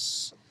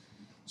Office.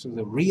 So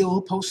the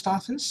real post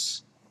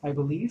office, I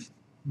believe,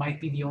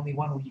 might be the only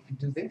one where you can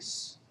do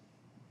this.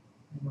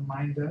 And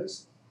mine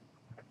does.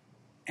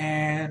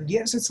 And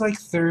yes, it's like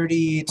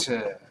 $30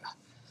 to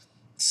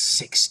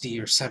 $60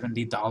 or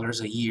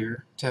 $70 a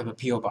year to have a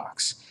P.O.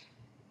 box.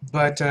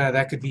 But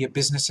that could be a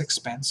business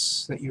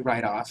expense that you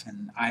write off,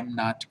 and I'm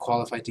not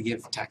qualified to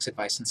give tax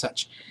advice and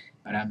such.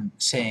 But I'm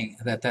saying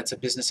that that's a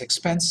business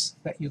expense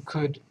that you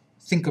could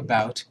think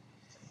about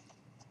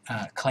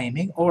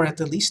claiming, or at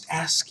the least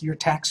ask your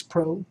tax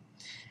pro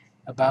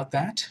about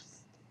that.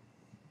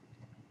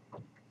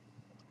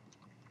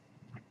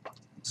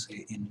 Let's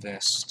say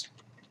invest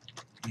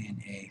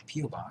in a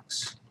P.O.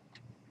 box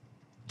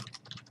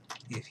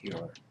if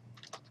your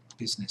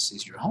business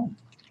is your home.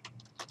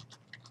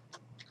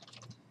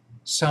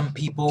 Some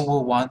people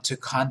will want to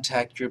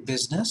contact your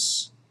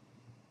business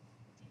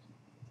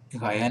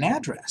via an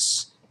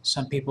address.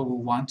 Some people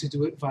will want to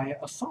do it via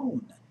a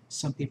phone.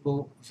 Some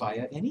people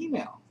via an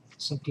email.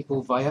 Some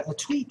people via a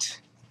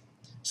tweet.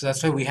 So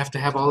that's why we have to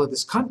have all of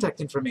this contact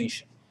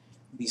information,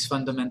 these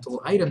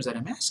fundamental items that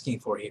I'm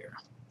asking for here.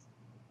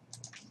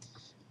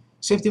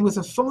 Same thing with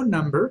a phone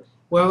number.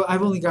 Well,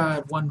 I've only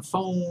got one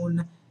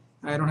phone.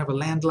 I don't have a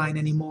landline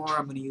anymore.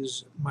 I'm going to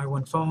use my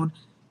one phone.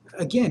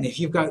 Again, if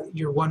you've got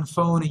your one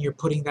phone and you're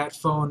putting that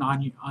phone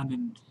on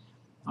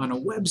a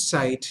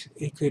website,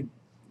 it could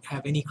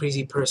have any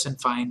crazy person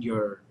find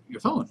your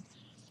phone.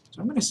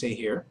 So I'm going to say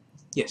here,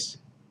 yes.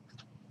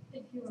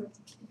 If you're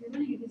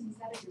running a business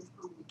out of your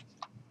home,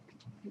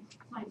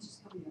 clients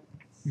just coming up.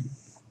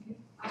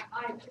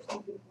 I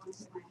personally would want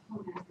to put my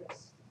home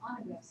address on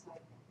a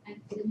website,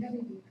 and it had never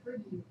even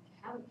occurred to me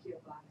to have a P.O.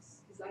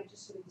 box, because I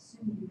just sort of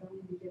assumed you'd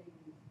only be getting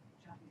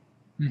junk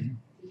mail. Mm-hmm.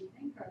 Do you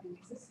think, or I mean,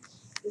 this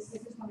is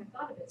when I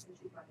thought of it since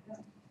you brought it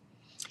up.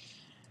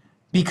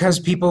 Because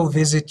people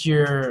visit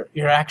your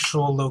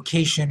actual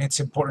location, it's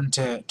important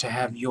to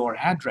have your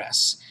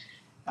address.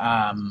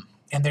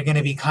 And they're going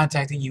to be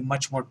contacting you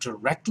much more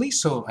directly,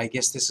 so I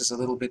guess this is a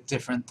little bit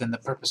different than the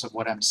purpose of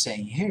what I'm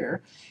saying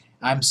here.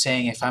 I'm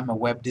saying if I'm a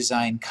web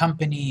design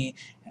company,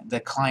 the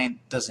client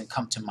doesn't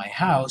come to my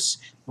house,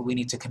 but we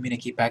need to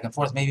communicate back and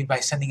forth, maybe by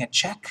sending a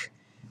check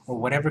or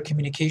whatever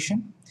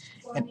communication.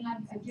 Well, I mean, I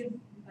give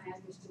my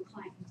address to a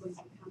client who's going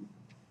to come.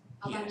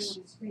 I'll let him on the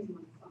screen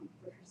on the phone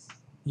first.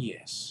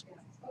 Yes. Yeah,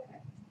 okay.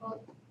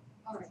 Well,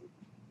 all right.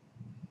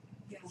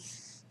 Yeah.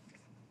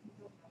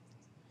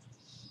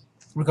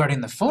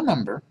 Regarding the phone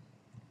number,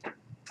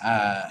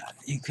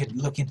 you could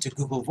look into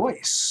Google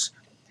Voice.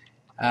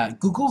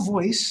 Google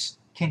Voice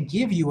can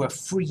give you a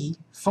free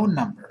phone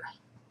number.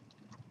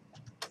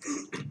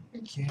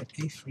 Get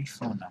a free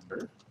phone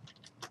number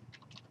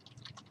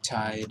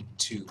tied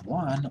to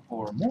one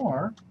or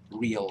more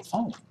real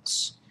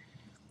phones.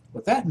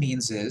 What that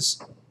means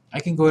is I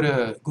can go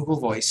to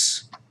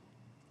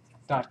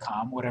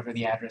googlevoice.com, whatever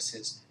the address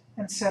is,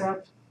 and set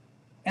up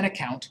an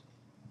account,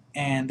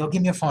 and they'll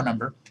give me a phone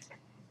number.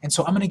 And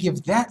so I'm going to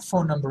give that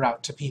phone number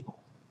out to people.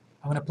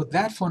 I'm going to put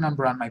that phone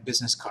number on my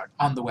business card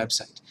on the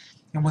website.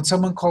 And when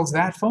someone calls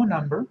that phone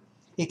number,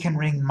 it can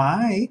ring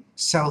my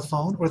cell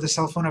phone or the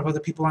cell phone of other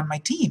people on my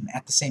team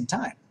at the same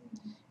time.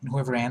 And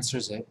whoever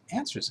answers it,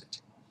 answers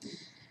it.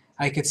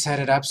 I could set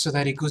it up so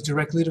that it goes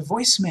directly to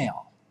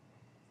voicemail.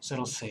 So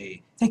it'll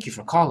say, thank you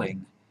for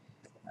calling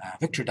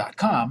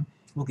Victor.com.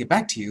 We'll get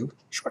back to you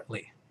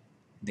shortly.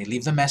 They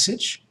leave the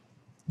message.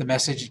 The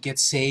message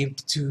gets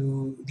saved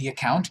to the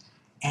account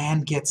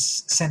and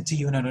gets sent to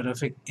you in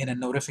a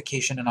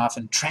notification, and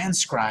often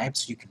transcribed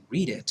so you can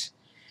read it.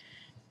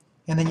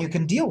 And then you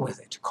can deal with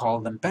it.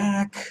 Call them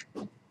back,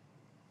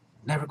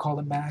 never call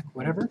them back,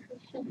 whatever.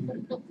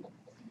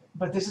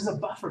 But this is a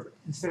buffer.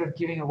 Instead of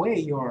giving away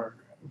your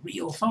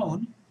real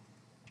phone,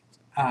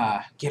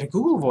 get a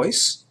Google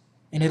Voice,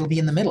 and it'll be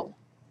in the middle.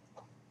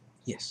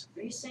 Yes?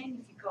 Are you saying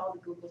if you call the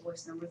Google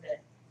Voice number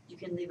that you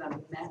can leave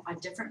a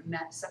different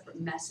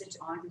separate message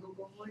on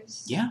Google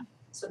Voice? Yeah,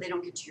 So they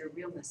don't get to your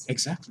real message?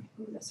 exactly.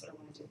 Ooh, that's what I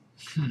want to do.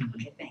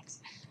 Okay,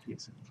 thanks.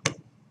 Yes.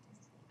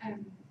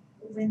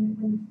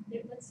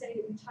 Let's say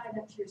that you tie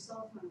that to your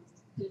cell phone,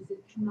 does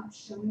it come up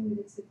showing that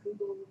it's a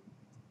Google,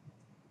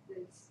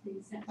 that's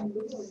being sent from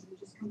Google, or does it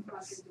just come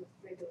across as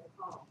a regular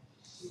call?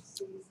 You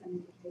see some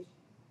indication.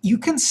 You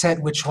can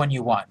set which one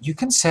you want. You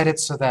can set it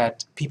so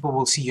that people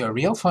will see your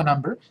real phone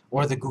number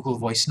or the Google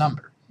Voice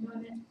number. No, I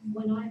meant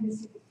when I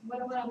receive,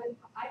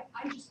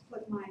 I just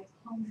put my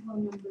home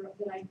phone number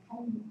that I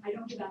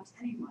don't give out to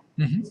anyone.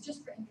 Mhm. It's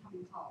just for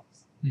incoming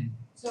calls. Mhm.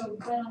 So,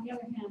 but on the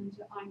other hand,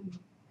 if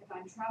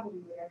I'm traveling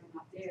or whatever, I'm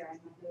not there,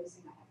 I'm not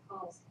noticing I have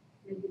calls,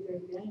 maybe there are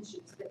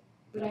advantages,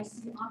 but I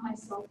see on my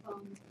cell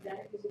phone that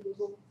it was a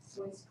Google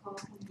Voice call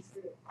coming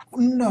through.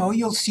 No,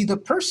 you'll see the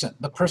person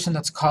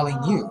that's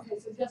calling you. Okay,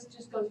 so it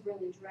just goes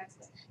really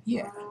directly.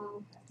 Yeah.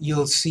 Okay.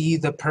 You'll see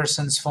the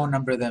person's phone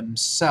number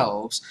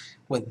themselves.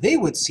 What they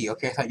would see,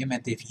 okay, I thought you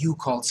meant if you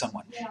called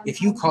someone. Yeah,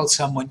 If you called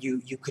someone, you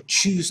could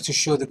choose to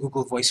show the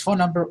Google Voice phone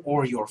number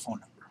or your phone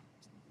number.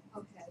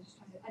 Okay,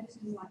 I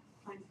just didn't want to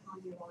find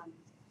you on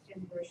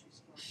in the grocery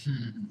store.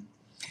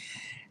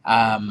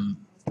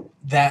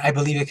 That I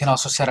believe it can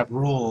also set up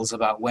rules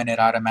about when it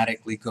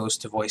automatically goes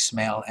to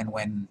voicemail and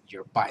when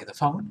you're by the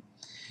phone.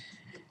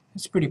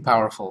 It's pretty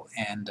powerful,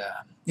 and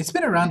it's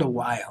been around a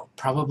while,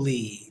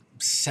 probably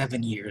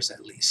 7 years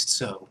at least.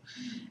 So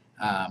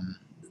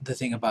the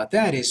thing about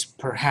that is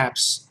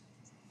perhaps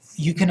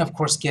you can of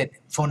course get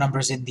phone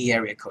numbers in the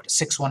area code, a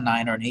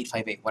 619 or an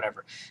 858,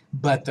 whatever,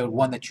 but the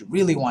one that you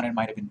really wanted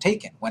might have been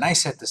taken. When I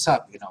set this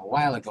up, a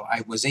while ago,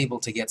 I was able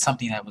to get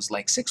something that was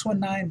like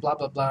 619 blah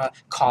blah blah,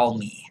 call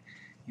me,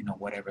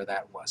 whatever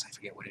that was. I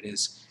forget what it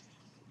is.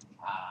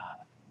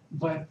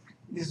 But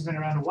this has been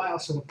around a while,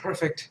 so the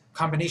perfect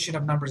combination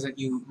of numbers that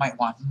you might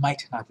want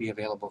might not be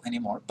available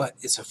anymore, but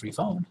it's a free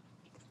phone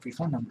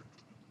number.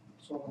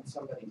 So when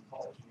somebody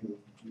calls you,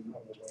 do you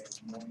have a way of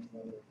knowing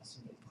whether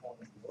somebody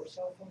calling your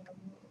cell phone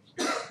number or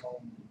somebody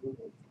calling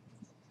Google?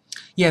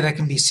 Yeah, that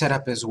can be set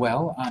up as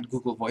well on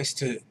Google Voice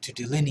to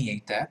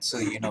delineate that so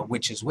you know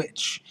which is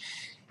which.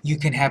 You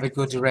can have it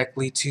go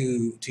directly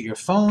to your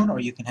phone,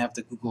 or you can have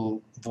the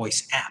Google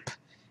Voice app.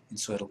 And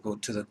so it'll go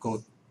to the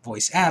Google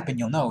Voice app and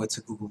you'll know it's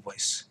a Google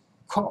Voice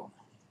call.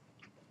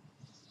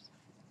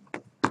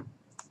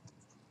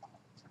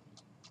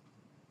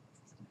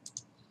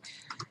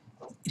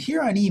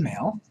 Here on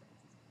email,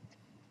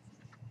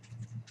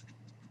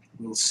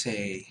 we'll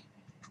say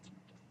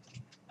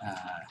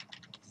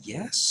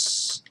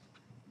yes,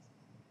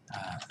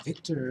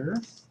 Victor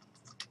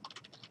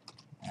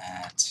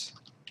at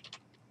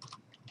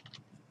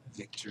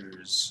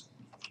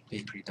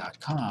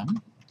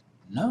victorsbakery.com.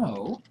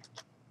 No,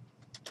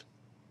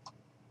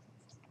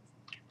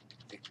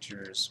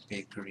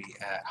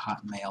 victorsbakery at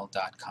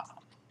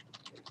hotmail.com.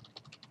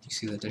 You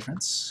see the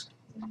difference?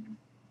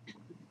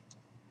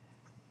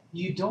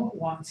 You don't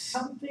want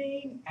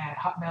something at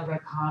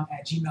hotmail.com,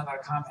 at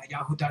gmail.com, at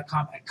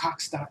yahoo.com, at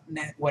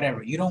cox.net,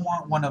 whatever. You don't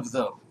want one of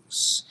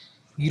those.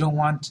 You don't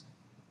want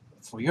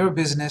for your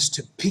business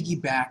to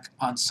piggyback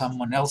on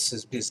someone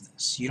else's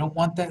business. You don't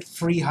want that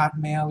free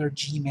Hotmail or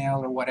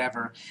Gmail or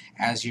whatever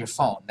as your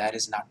phone. That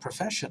is not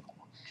professional,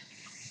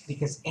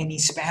 because any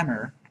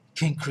spammer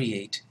can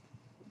create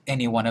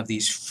any one of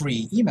these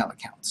free email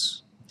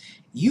accounts.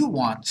 You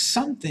want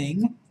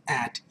something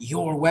at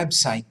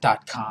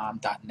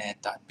yourwebsite.com,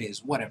 .net,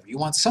 .biz, whatever. You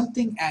want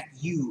something at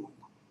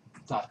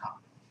you.com.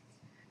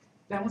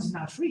 That one's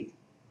not free.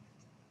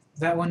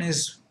 That one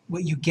is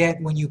what you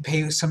get when you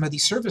pay some of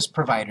these service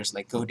providers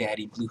like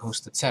GoDaddy,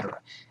 Bluehost, etc.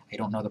 I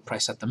don't know the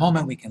price at the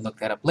moment. We can look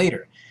that up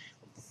later.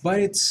 But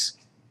it's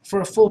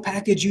for a full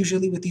package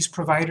usually with these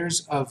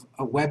providers of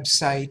a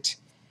website,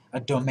 a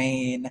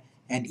domain,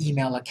 and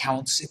email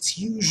accounts. It's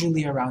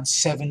usually around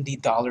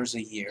 $70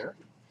 a year.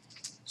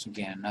 So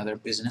again, another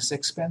business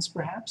expense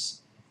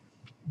perhaps.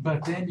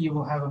 But then you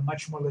will have a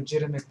much more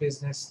legitimate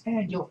business,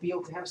 and you'll be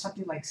able to have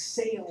something like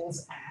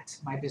sales at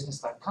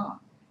mybusiness.com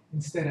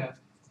instead of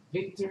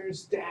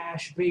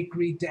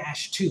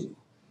Victor's-Bakery-2,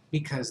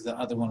 because the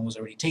other one was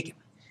already taken.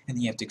 And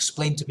then you have to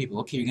explain to people,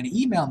 okay, you're going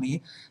to email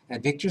me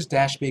at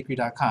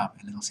victors-bakery.com.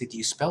 And then they'll say, do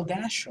you spell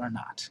dash or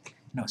not?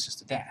 No, it's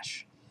just a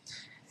dash.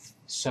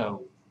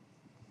 So,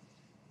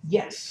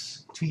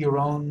 yes to your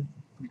own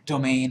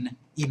domain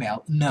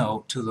email,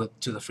 no to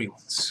the free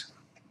ones.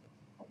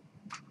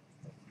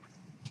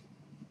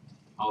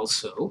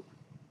 Also,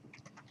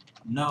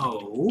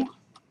 no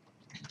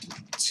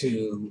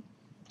to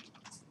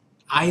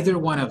either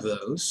one of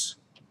those,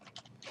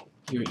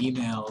 your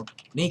email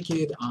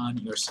naked on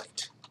your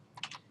site.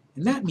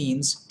 And that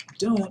means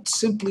don't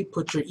simply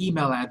put your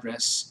email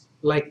address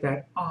like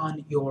that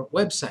on your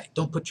website.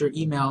 Don't put your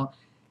email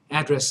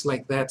address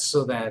like that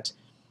so that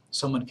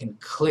someone can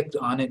click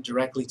on it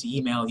directly to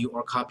email you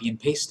or copy and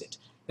paste it.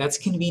 That's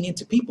convenient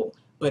to people,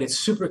 but it's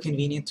super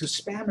convenient to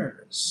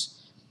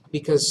spammers,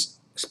 because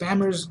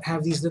spammers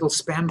have these little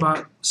spam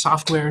bot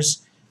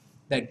softwares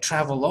that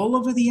travel all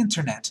over the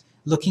internet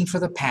looking for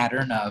the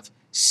pattern of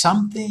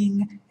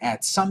something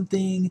at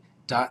something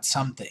dot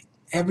something.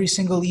 Every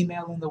single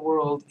email in the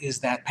world is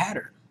that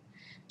pattern.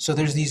 So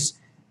there's this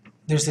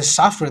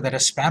software that a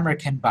spammer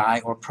can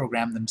buy or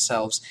program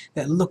themselves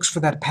that looks for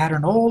that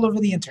pattern all over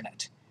the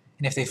internet.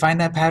 And if they find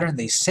that pattern,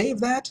 they save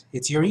that,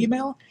 it's your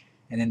email,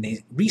 and then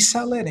they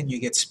resell it and you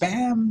get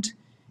spammed,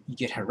 you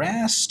get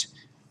harassed.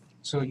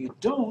 So you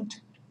don't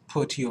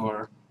put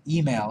your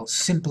email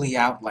simply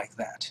out like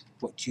that.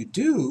 What you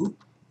do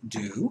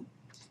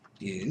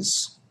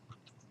is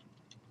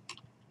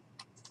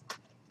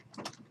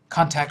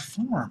contact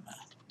form.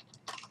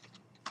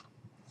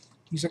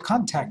 Use a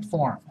contact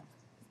form.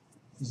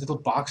 These little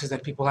boxes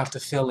that people have to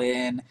fill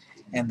in,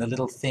 and the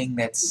little thing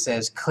that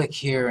says click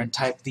here and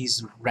type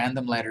these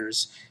random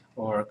letters,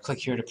 or click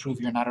here to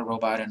prove you're not a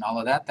robot, and all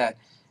of that,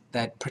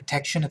 that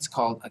protection, it's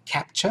called a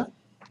CAPTCHA.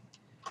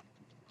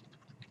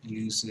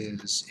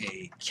 Uses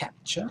a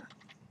CAPTCHA,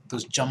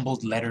 those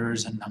jumbled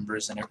letters and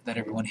numbers and that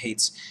everyone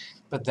hates,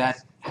 but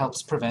that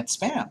helps prevent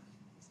spam,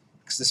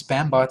 because the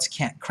spam bots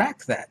can't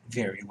crack that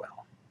very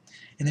well.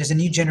 And there's a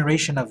new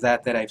generation of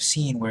that I've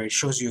seen where it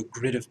shows you a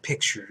grid of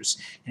pictures,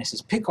 and it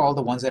says pick all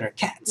the ones that are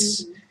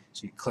cats.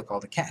 So you click all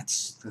the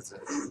cats, because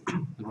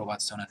the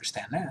robots don't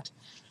understand that.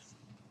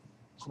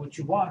 So what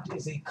you want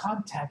is a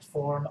contact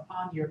form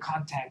on your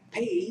contact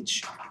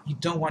page. You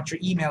don't want your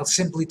email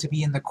simply to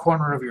be in the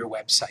corner of your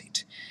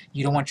website.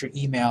 You don't want your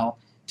email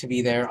to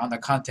be there on the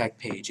contact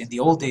page. In the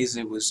old days,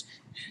 it was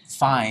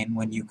fine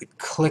when you could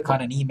click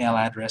on an email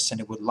address and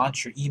it would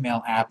launch your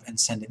email app and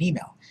send an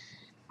email.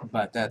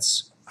 But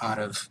that's out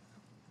of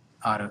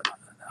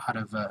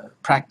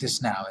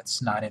practice now.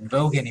 It's not in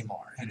vogue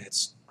anymore, and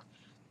it's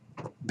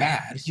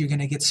bad. You're going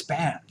to get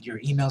spammed. Your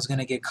email's going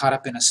to get caught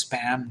up in a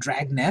spam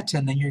dragnet,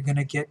 and then you're going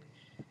to get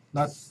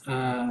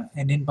an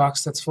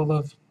inbox that's full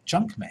of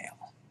junk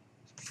mail.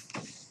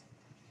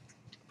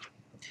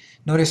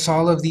 Notice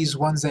all of these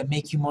ones that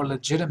make you more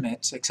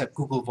legitimate, except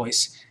Google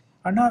Voice,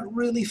 are not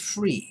really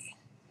free.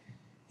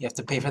 You have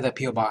to pay for that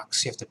PO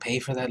box. You have to pay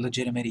for that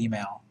legitimate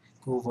email.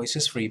 Google Voice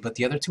is free, but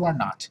the other two are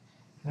not.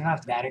 They're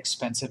not that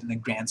expensive in the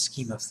grand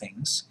scheme of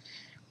things,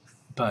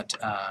 but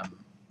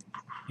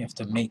you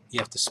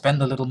have to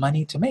spend a little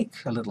money to make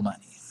a little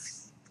money.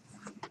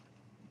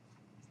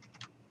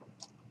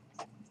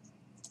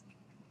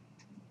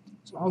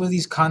 So all of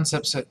these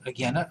concepts,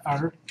 again,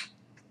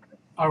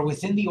 are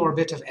within the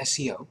orbit of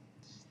SEO,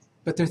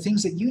 but they're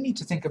things that you need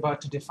to think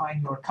about to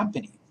define your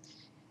company.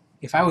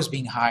 If I was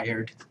being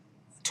hired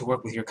to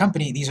work with your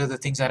company, these are the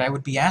things that I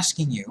would be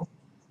asking you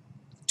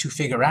to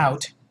figure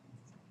out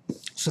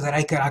so that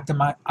I could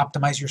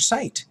optimize your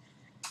site.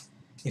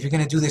 If you're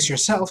going to do this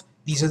yourself,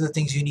 these are the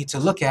things you need to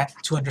look at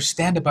to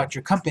understand about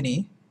your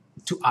company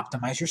to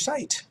optimize your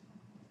site.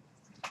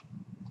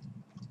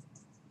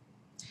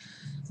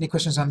 Any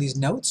questions on these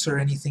notes or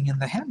anything in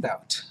the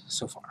handout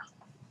so far?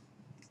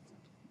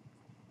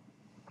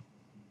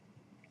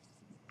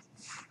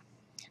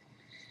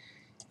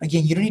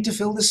 Again, you don't need to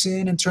fill this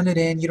in and turn it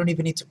in. You don't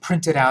even need to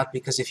print it out,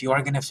 because if you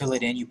are going to fill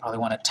it in, you probably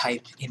want to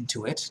type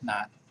into it,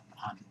 not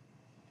on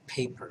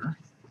paper.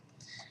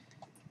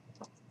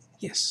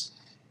 Yes?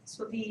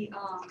 So the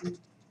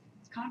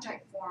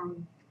contact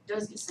form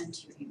does get sent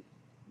to your email.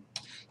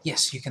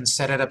 Yes, you can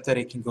set it up that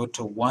it can go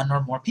to one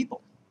or more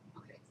people,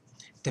 Okay.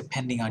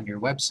 depending on your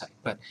website.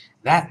 But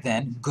that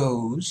then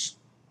goes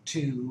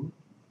to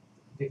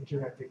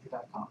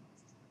victor@victor.com.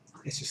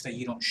 It's just that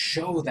you don't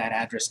show that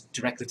address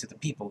directly to the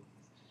people.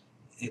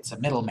 It's a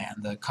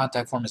middleman. The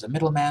contact form is a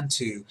middleman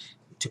to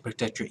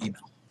protect your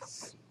email.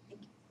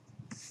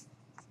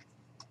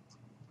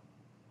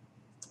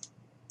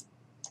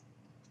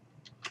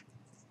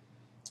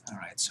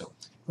 Alright, so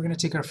we're going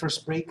to take our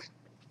first break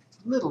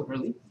a little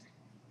early.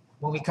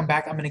 When we come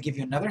back, I'm going to give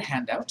you another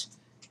handout,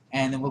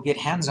 and then we'll get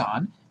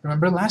hands-on.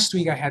 Remember last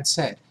week I had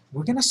said,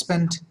 we're going to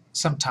spend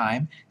some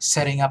time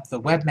setting up the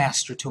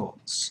webmaster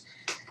tools.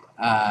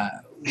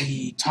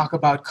 We talk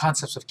about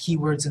concepts of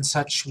keywords and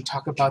such. We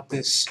talk about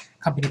this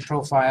company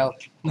profile.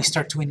 We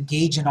start to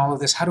engage in all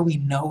of this. How do we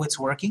know it's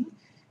working?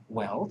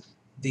 Well,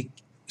 the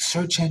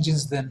search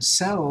engines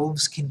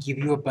themselves can give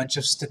you a bunch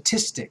of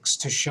statistics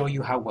to show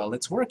you how well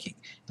it's working.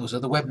 Those are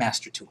the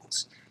webmaster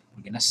tools.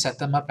 We're going to set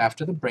them up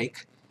after the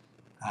break.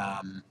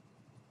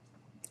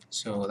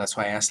 So that's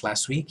why I asked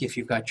last week if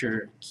you've got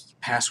your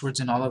passwords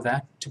and all of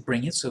that to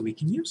bring it so we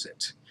can use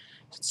it.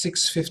 At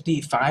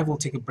 6:55, we'll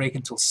take a break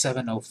until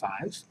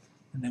 7:05,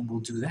 and then we'll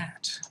do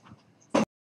that.